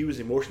relationship. He was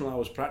emotional, I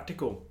was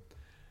practical,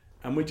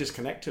 and we just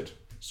connected.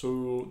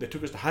 So they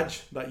took us to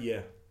Hajj that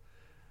year.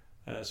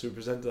 So we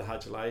presented the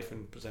Hajj Life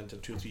and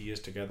presented 2 or 3 years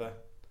together.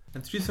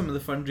 And through some of the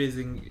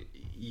fundraising,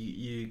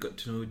 you got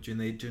to know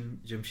Junaid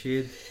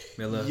Jamshed.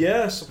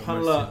 Yeah,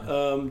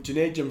 subhanAllah.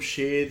 Junaid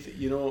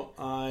Jamshed,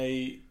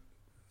 I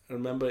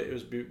remember it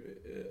was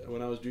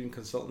when I was doing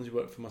consultancy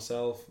work for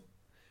myself,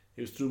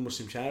 it was through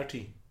Muslim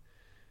Charity.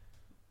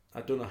 I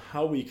don't know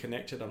how we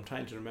connected. I'm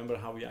trying to remember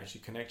how we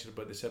actually connected,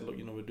 but they said, look,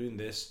 we're doing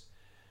this.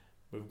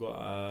 We've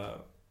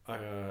got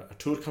a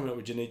tour coming up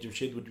with Junaid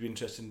Jamshed. Would you be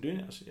interested in doing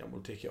it? I said, yeah,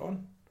 we'll take it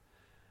on.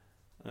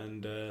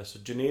 And so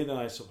Junaid and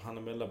I,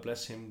 subhanAllah,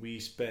 bless him, we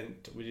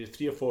did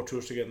 3 or 4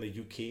 tours together in the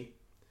UK.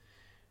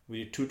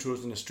 We did 2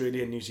 tours in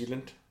Australia and New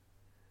Zealand.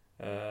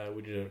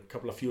 We did a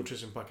couple of field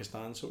trips in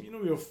Pakistan. So, we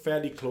were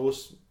fairly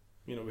close.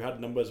 We had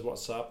numbers,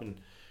 WhatsApp,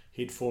 and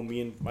he'd phone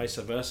me and vice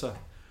versa.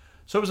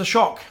 So it was a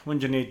shock when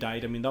Junaid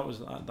died. I mean, that was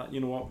that.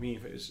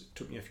 It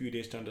took me a few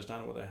days to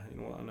understand what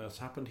on earth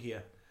happened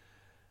here.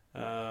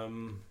 But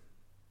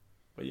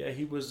yeah,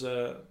 he was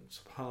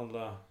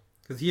subhanAllah.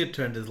 Because he had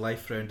turned his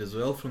life around as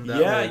well from that.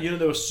 Yeah,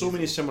 there were so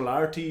many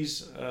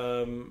similarities.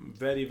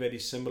 Very, very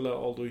similar.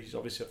 Although he's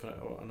obviously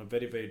on a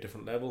very, very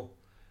different level,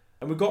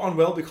 and we got on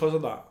well because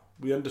of that.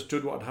 We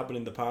understood what had happened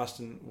in the past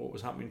and what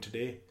was happening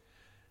today,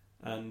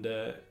 and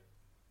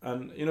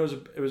And you know,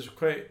 it was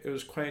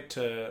quite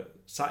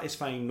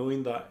satisfying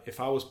knowing that if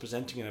I was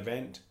presenting an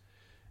event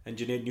and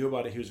Junaid knew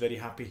about it, he was very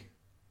happy,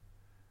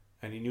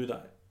 and he knew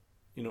that,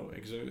 you know,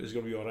 it was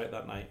going to be all right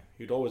that night.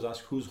 He'd always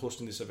ask, who's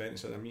hosting this event? He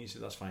said, "Me." He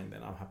said, "That's fine,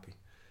 then I'm happy."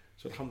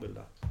 So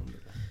alhamdulillah.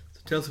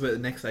 So tell us about the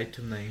next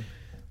item now.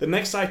 The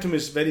next item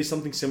is very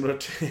something similar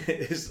to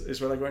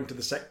is when I got into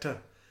the sector,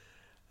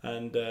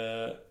 and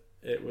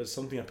it was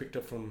something I picked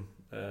up from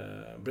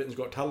Britain's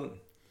Got Talent.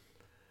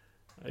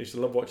 I used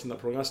to love watching that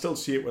program. I still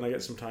see it when I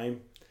get some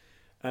time,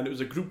 and it was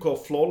a group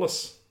called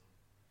Flawless,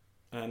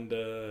 and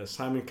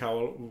Simon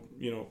Cowell. Who,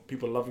 you know,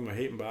 people love him or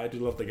hate him, but I do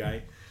love the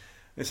guy.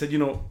 They said, you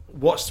know,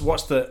 what's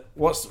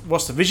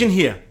the vision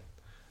here?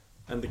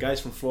 And the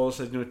guys from Flawless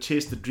said, you know,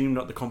 chase the dream,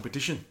 not the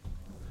competition.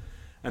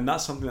 And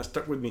that's something that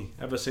stuck with me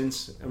ever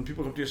since. And when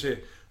people come to you and say,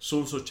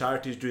 so-and-so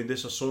charity is doing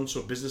this, or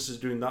so-and-so business is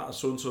doing that, or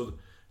so-and-so.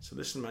 So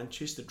listen, man,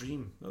 chase the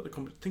dream, not the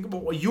competition. Think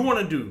about what you want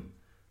to do.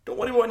 Don't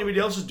worry what anybody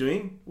else is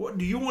doing. What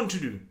do you want to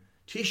do?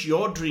 Chase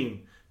your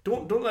dream.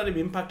 Don't let it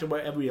be impacted by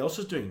what everybody else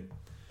is doing.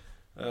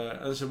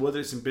 And so whether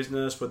it's in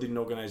business, whether in an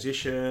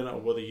organisation, or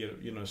whether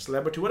you're a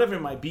celebrity, whatever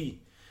it might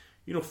be,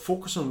 you know,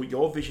 focus on what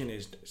your vision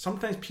is.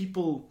 Sometimes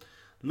people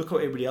look at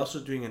what everybody else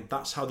is doing, and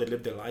that's how they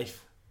live their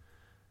life.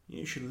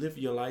 You should live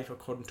your life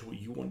according to what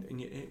you want.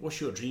 And what's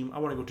your dream? I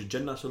want to go to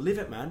Jannah, so live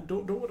it, man.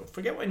 Don't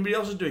forget what anybody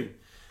else is doing.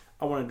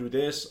 I want to do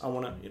this. I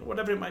want to, you know,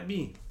 whatever it might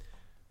be.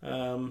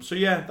 So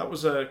yeah, that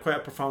was quite a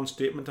profound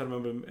statement. I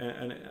remember,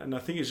 and I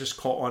think it's just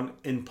caught on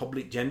in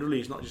public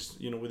generally. It's not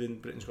just, you know, within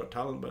Britain's Got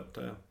Talent, but.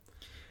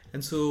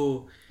 And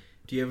so,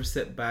 do you ever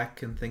sit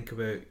back and think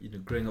about, you know,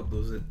 growing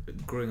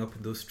up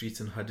in those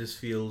streets in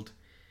Huddersfield,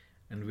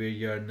 and where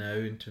you are now?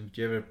 In terms,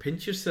 do you ever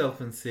pinch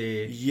yourself and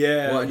say,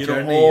 "Yeah, what a you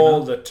journey," know,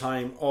 all the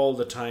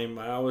time.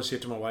 I always say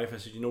to my wife, I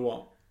said, "You know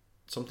what?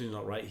 Something's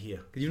not right here."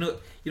 You know,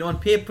 on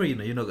paper, you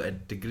know, you've not got a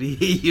degree,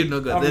 you've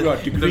not got I've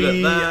got a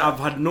degree. I've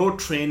had no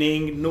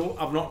training.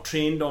 I've not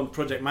trained on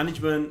project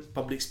management,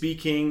 public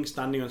speaking,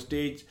 standing on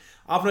stage.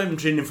 I've not even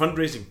trained in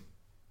fundraising.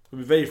 To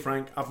be very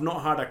frank, I've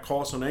not had a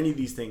course on any of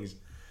these things,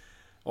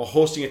 or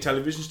hosting a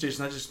television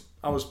station.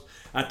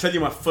 I tell you,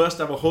 my first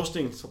ever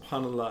hosting,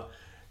 subhanallah,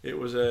 it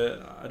was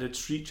I did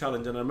Street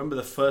Challenge, and I remember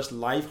the first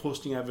live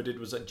hosting I ever did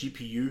was at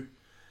GPU.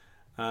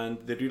 And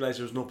they realised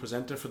there was no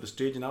presenter for the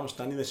stage, and I was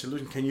standing there saying,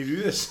 "Listen, can you do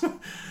this?"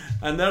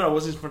 And there I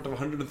was in front of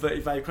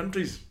 135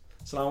 countries.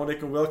 Assalamu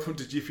alaikum, welcome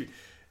to GP.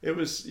 It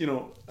was, you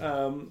know,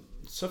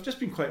 so I've just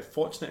been quite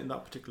fortunate in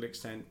that particular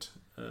extent.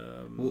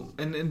 Well,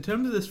 and in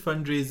terms of this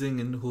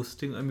fundraising and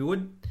hosting, I mean, what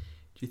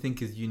do you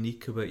think is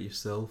unique about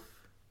yourself?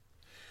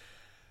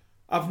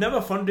 I've never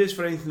fundraised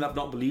for anything that I've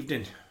not believed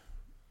in.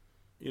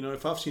 You know,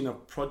 if I've seen a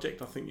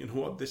project, I think, you know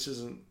what, this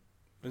isn't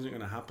going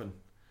to happen.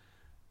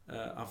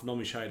 I've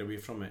normally shied away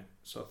from it.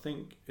 So I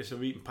think it's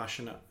about being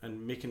passionate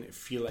and making it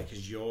feel like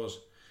it's yours.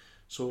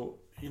 So,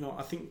 you know,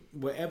 I think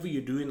whatever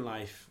you do in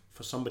life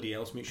for somebody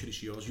else, make sure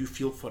it's yours. You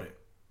feel for it.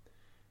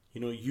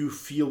 You know, you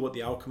feel what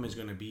the outcome is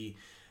going to be.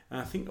 And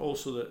I think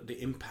also the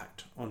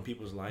impact on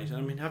people's lives.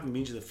 Mm-hmm. I mean, having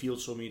been to the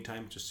field so many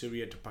times, to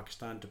Syria, to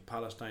Pakistan, to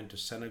Palestine, to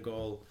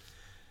Senegal,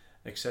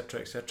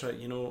 etc.,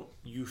 you know,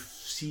 you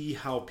see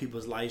how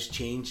people's lives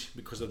change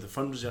because of the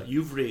funds that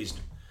you've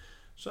raised.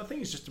 So I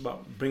think it's just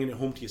about bringing it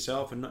home to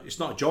yourself, and it's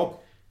not a job.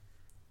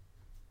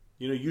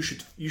 You know, you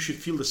should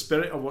feel the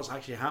spirit of what's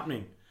actually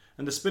happening,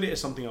 and the spirit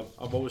is something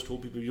I've always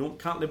told people: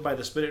 can't live by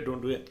the spirit,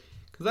 don't do it.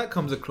 Because that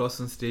comes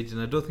across on stage,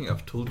 and I don't think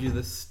I've told you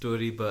this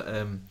story, but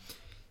a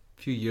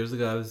few years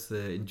ago I was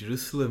in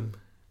Jerusalem,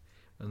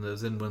 and I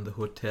was in one of the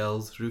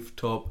hotels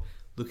rooftop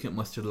looking at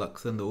Mustard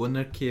Luxa, and the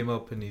owner came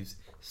up and he's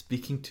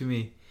speaking to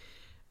me.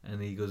 And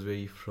he goes, "Where are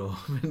you from?"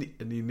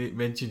 And he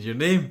mentioned your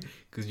name,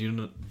 because do you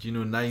know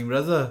Naeem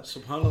Raza?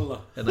 Subhanallah.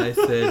 And I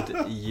said,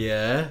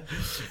 "Yeah."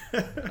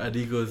 And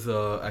he goes,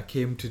 "I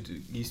came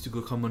used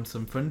to come on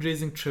some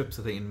fundraising trips,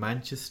 I think in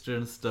Manchester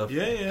and stuff."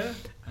 Yeah.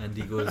 And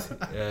he goes,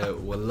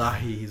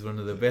 "Wallahi, he's one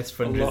of the best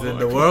fundraisers in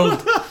the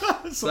world."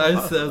 So I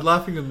was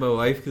laughing with my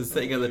wife, because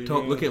sitting at the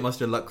top looking at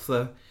Mustard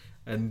Luxa,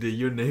 and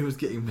your name was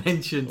getting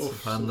mentioned,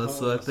 subhanallah.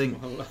 So I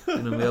think,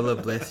 you know, may Allah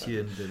bless you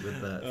with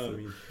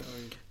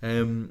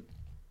that.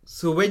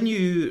 So when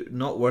you're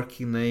not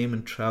working Naeem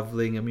and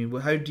travelling, I mean,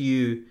 how do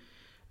you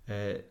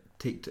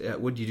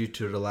what do you do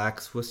to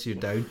relax? What's your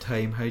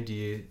downtime? How do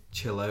you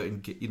chill out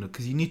and get, you know,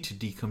 because you need to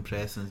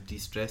decompress and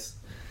de-stress,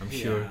 I'm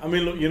sure. I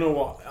mean, look, you know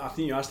what? I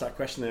think you asked that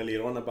question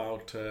earlier on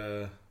about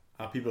are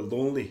people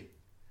lonely?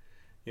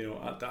 You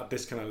know, at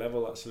this kind of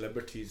level, that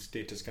celebrity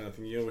status kind of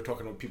thing. You know, we're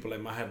talking about people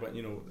like Maher, but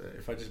you know,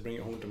 if I just bring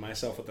it home to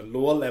myself at the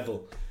lower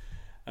level,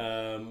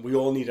 we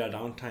all need our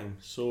downtime.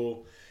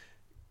 So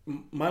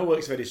my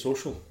work's very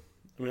social.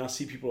 I mean, I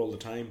see people all the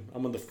time.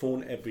 I'm on the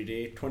phone every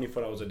day,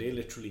 24 hours a day,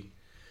 literally.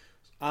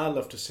 I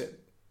love to sit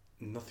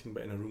nothing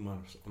but in a room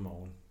on my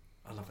own.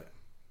 I love it.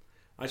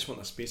 I just want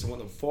that space. I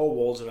want the four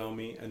walls around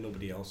me and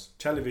nobody else.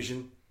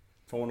 Television,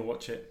 if I want to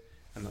watch it,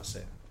 and that's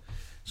it.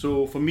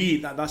 So for me,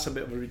 that's a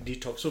bit of a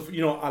detox. So,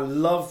 you know, I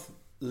love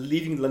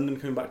leaving London,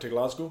 coming back to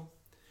Glasgow,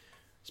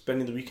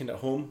 spending the weekend at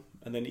home,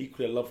 and then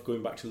equally I love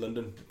going back to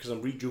London because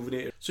I'm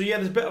rejuvenated. So yeah,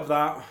 there's a bit of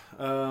that.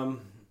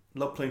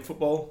 Love playing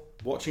football,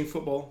 watching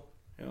football.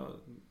 You know,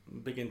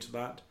 big into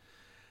that.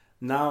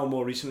 Now,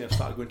 more recently, I've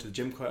started going to the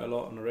gym quite a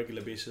lot on a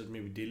regular basis,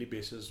 maybe daily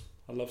basis.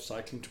 I love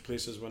cycling to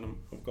places when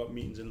I've got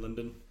meetings in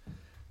London.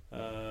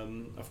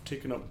 I've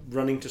taken up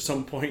running to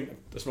some point.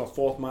 That's my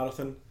 4th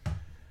marathon.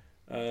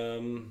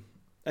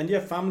 And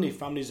yeah, family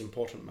is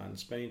important, man.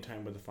 Spending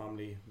time with the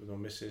family, with my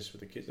missus,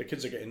 with the kids. The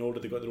kids are getting older.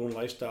 They've got their own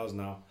lifestyles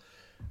now.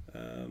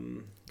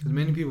 Because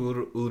many people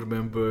will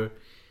remember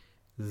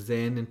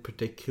Zen in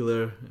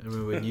particular. I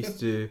remember when I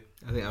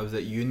think I was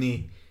at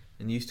uni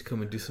and used to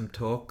come and do some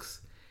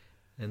talks,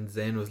 and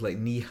Zen was like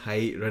knee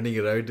height running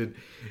around, and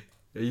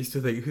I used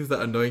to think, who's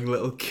that annoying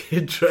little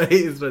kid, right?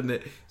 He's running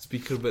the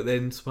speaker. But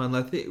then,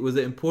 subhanAllah, I think, was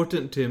it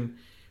important to him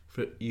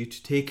for you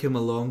to take him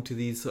along to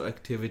these sort of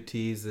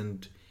activities?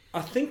 And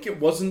I think it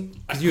wasn't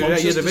a you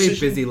had a very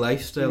busy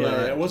lifestyle.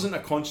 Yeah, it wasn't a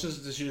conscious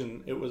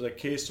decision. It was a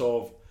case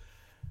of,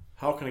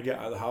 how can I get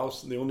out of the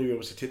house? And the only way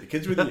was to take the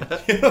kids with you.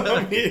 You know what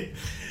I mean?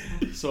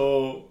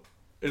 So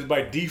it was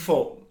by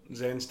default,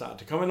 Zen started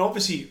to come. And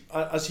obviously,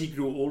 as he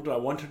grew older, I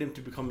wanted him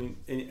to become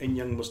in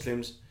Young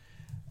Muslims.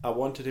 I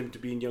wanted him to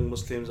be in Young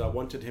Muslims. I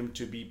wanted him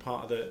to be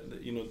part of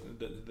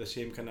the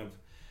same kind of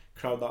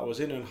crowd that I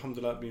was in. And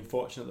alhamdulillah, I've been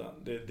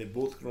fortunate that they've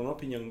both grown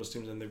up in Young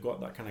Muslims and they've got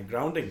that kind of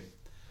grounding.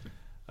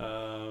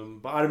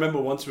 But I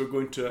remember once we were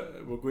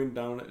going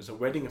down. It was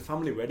a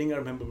family wedding. I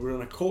remember we were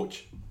on a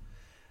coach.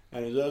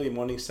 And it was early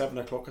morning, 7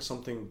 o'clock or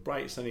something,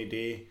 bright sunny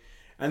day.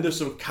 And there's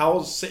some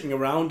cows sitting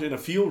around in a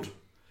field.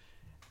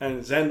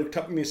 And Zen looked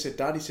up at me and said,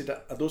 Dad, he said,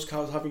 are those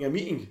cows having a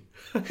meeting?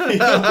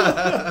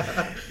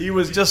 He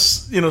was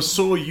just,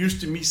 so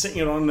used to me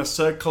sitting around in a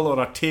circle or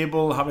a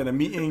table having a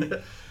meeting.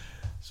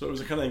 So it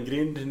was kind of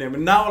ingrained in him.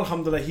 And now,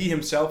 alhamdulillah, he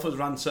himself has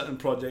run certain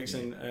projects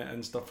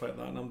and stuff like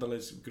that. And alhamdulillah,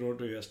 he's grown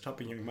to be a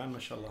strapping young man,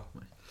 mashallah.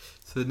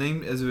 So the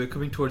name, as we're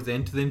coming towards the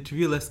end of the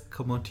interview, let's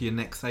come on to your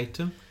next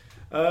item.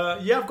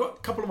 Yeah, I've got a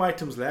couple of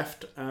items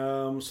left.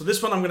 So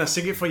this one, I'm going to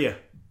sing it for you.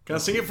 Can I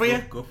sing it for you?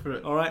 Go for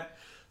it. All right.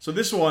 So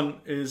this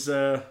one is,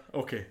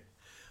 okay.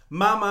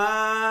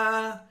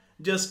 Mama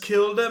just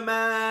killed a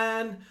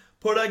man,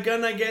 put a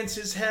gun against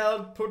his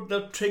head, put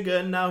the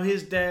trigger, now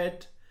he's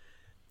dead.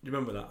 Do you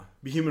remember that?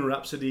 Bohemian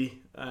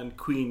Rhapsody and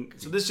Queen.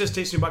 So this just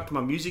takes me back to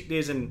my music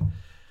days, and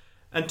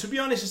to be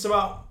honest, it's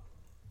about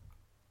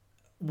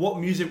what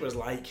music was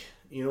like.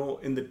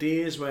 In the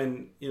days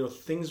when,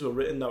 things were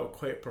written that were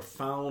quite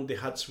profound, they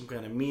had some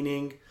kind of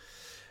meaning.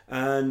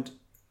 And,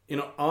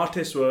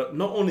 artists were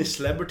not only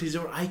celebrities, they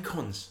were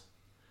icons.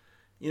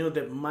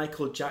 The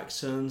Michael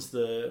Jacksons,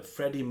 the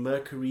Freddie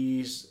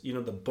Mercurys,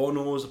 the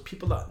Bonos,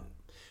 people that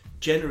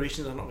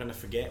generations are not going to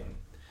forget.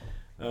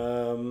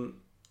 And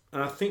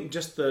I think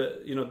just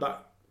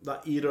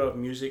that era of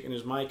music, and it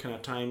was my kind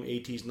of time,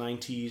 80s,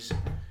 90s.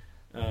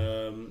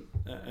 And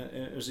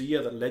it was a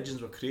year that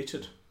legends were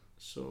created.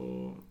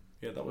 So...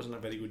 yeah, that wasn't a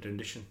very good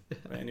rendition.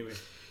 But anyway.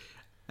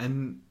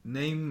 And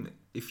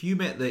if you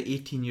met the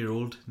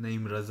 18-year-old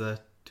Naeem Raza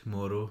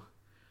tomorrow,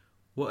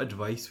 what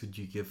advice would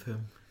you give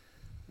him?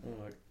 Oh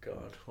my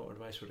God, what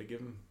advice would I give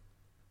him?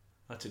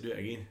 I had to do it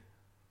again.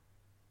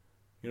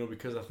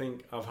 Because I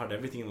think I've had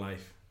everything in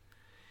life.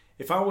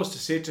 If I was to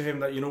say to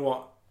him that,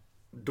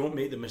 don't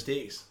make the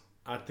mistakes,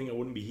 I think I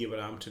wouldn't be here where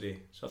I am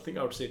today. So I think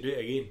I would say do it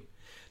again.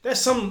 There's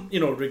some,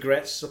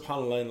 regrets,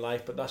 subhanAllah, in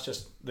life, but that's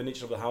just the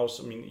nature of the house.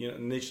 I mean, the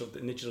nature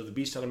of the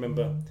beast. I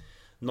remember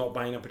not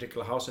buying a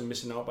particular house and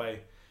missing out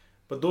by.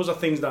 But those are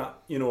things that,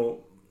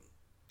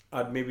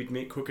 I'd maybe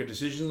make quicker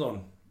decisions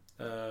on.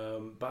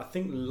 But I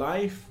think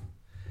life,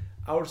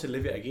 I would say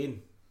live it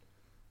again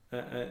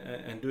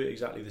and do it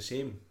exactly the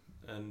same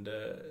and,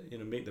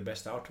 make the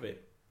best out of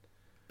it.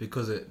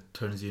 Because it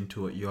turns you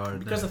into what you are.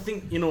 Because now. I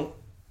think,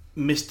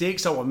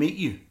 mistakes are what make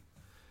you.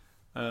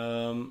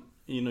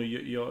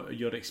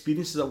 Your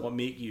experiences are what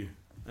make you,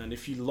 and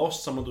if you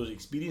lost some of those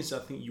experiences, I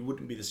think you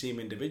wouldn't be the same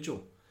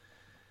individual.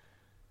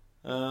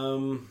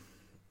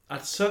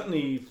 I'd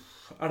certainly,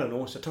 I don't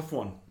know, it's a tough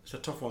one.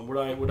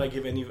 Would I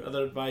give any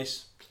other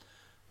advice?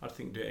 I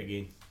think do it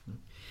again.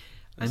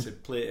 I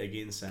said play it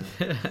again, Sam.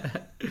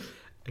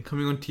 And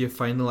coming on to your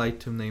final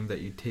item name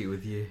that you take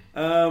with you.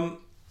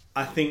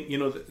 I think,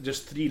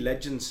 just three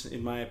legends,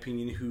 in my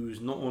opinion,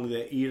 who's not only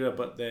their era,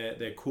 but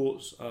their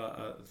quotes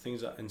are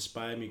things that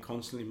inspire me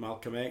constantly.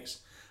 Malcolm X,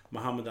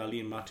 Muhammad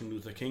Ali, and Martin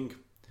Luther King.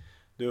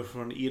 They were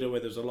from an era where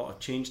there was a lot of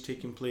change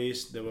taking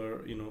place. There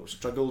were,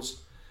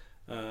 struggles,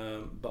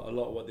 but a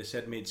lot of what they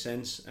said made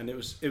sense. And it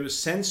was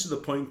sense to the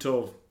point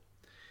of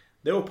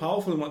they were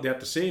powerful in what they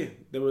had to say.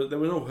 There was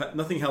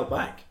nothing held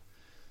back.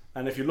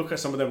 And if you look at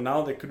some of them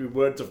now, they could be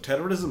words of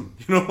terrorism,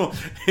 in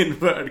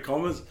inverted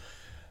commas.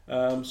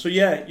 So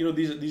yeah,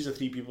 these are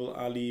three people: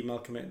 Ali,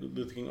 Malcolm X,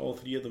 Luther King. All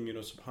three of them,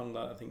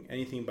 subhanAllah, I think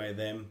anything by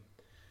them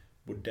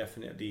would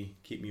definitely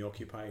keep me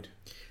occupied.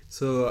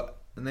 So,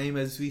 Naeem,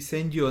 as we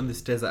send you on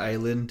this desert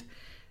island,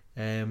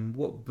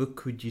 what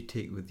book would you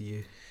take with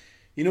you?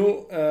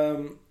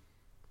 And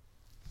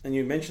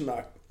you mentioned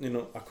that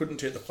I couldn't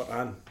take the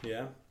Quran.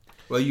 Yeah.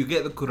 Well, you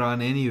get the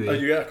Quran anyway. Oh,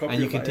 you get a copy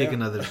and you of can that, take yeah.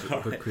 another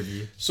All book right. with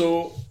you.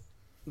 So,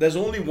 there's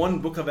only one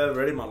book I've ever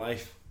read in my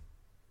life.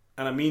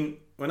 And I mean,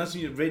 when I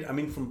say read, I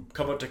mean from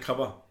cover to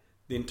cover,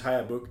 the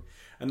entire book.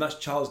 And that's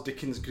Charles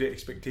Dickens' Great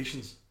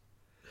Expectations.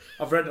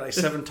 I've read it like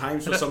 7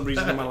 times for some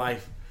reason in my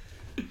life.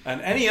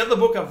 And any other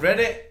book I've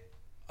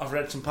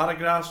read some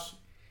paragraphs,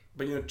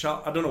 but you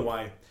know, I don't know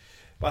why.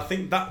 But I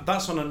think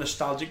that's on a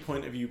nostalgic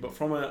point of view. But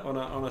from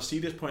on a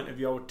serious point of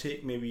view, I would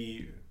take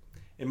maybe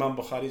Imam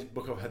Bukhari's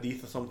book of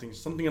Hadith or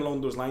something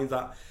along those lines,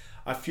 that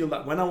I feel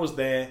that when I was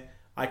there,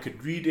 I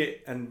could read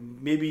it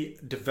and maybe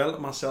develop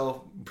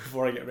myself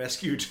before I get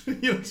rescued.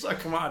 You know, so I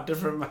come out a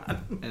different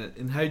man.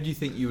 And how do you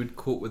think you would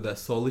cope with that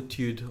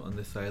solitude on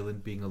this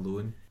island, being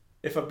alone?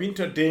 If I've been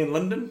to a day in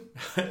London,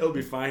 it'll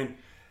be fine.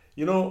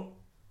 You know,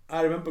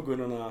 I remember going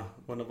on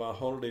one of our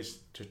holidays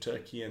to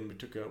Turkey, and we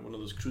took one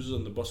of those cruises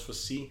on the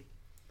Bosphorus Sea.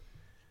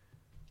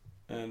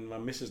 And my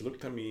missus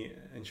looked at me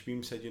and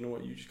Shamim said, "You know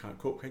what? You just can't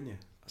cope, can you?"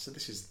 I said,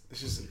 "This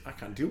is I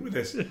can't deal with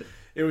this."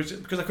 It was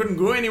just because I couldn't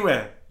go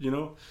anywhere. You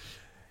know,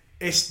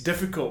 it's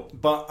difficult.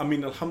 But I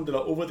mean,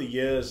 alhamdulillah, over the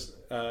years,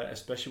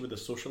 especially with the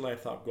social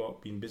life that I've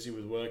got, being busy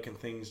with work and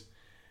things,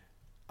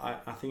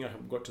 I think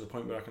I've got to the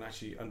point where I can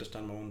actually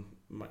understand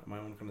my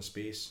own kind of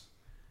space.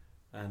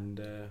 And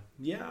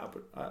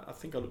but I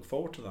think I look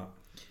forward to that.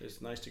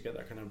 It's nice to get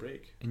that kind of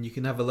break. And you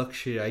can have a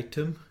luxury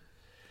item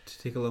to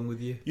take along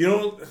with you. You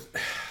know,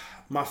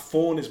 my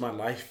phone is my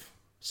life,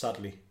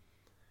 sadly.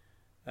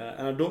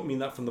 And I don't mean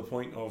that from the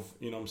point of,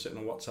 you know, I'm sitting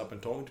on WhatsApp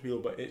and talking to people,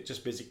 but it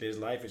just basically is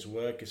life, it's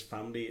work, it's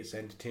family, it's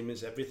entertainment,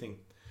 it's everything.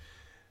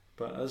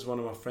 But as one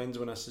of my friends,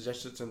 when I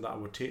suggested to him that I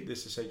would take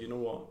this, he said, "You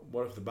know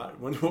what if the battery,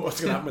 what's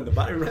going to happen when the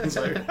battery runs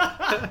out?"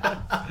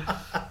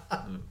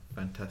 Oh,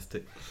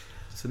 fantastic.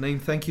 So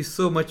Naeem, thank you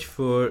so much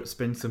for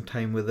spending some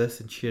time with us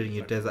and sharing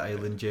your Desert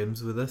Island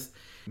Gems with us.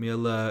 May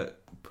Allah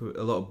put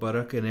a lot of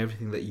barakah in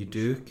everything that you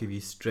do, give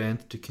you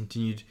strength to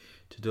continue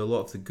to do a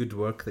lot of the good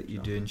work that you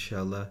do,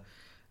 inshallah.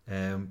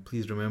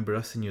 Please remember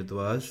us in your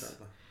du'as,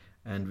 Inshallah.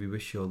 and we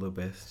wish you all the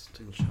best.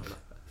 Inshallah.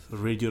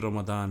 Radio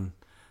Ramadan,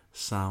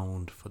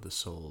 sound for the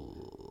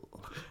soul.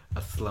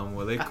 Assalamu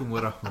alaikum wa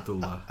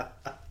rahmatullah.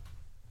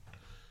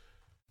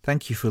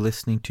 Thank you for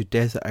listening to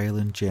Desert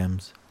Island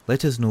Gems.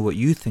 Let us know what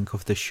you think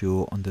of the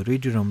show on the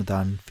Radio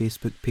Ramadan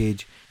Facebook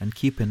page, and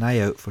keep an eye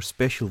out for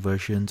special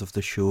versions of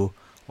the show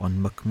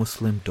on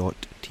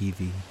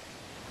mcmuslim.tv.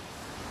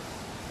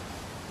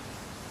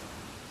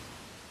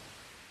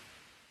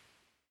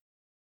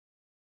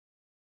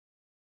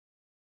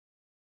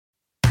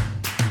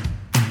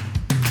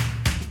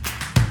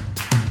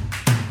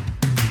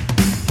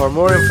 For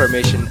more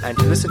information and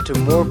to listen to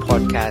more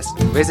podcasts,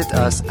 visit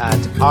us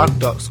at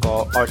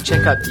arc.score or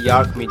check out the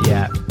Arc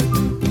Media app.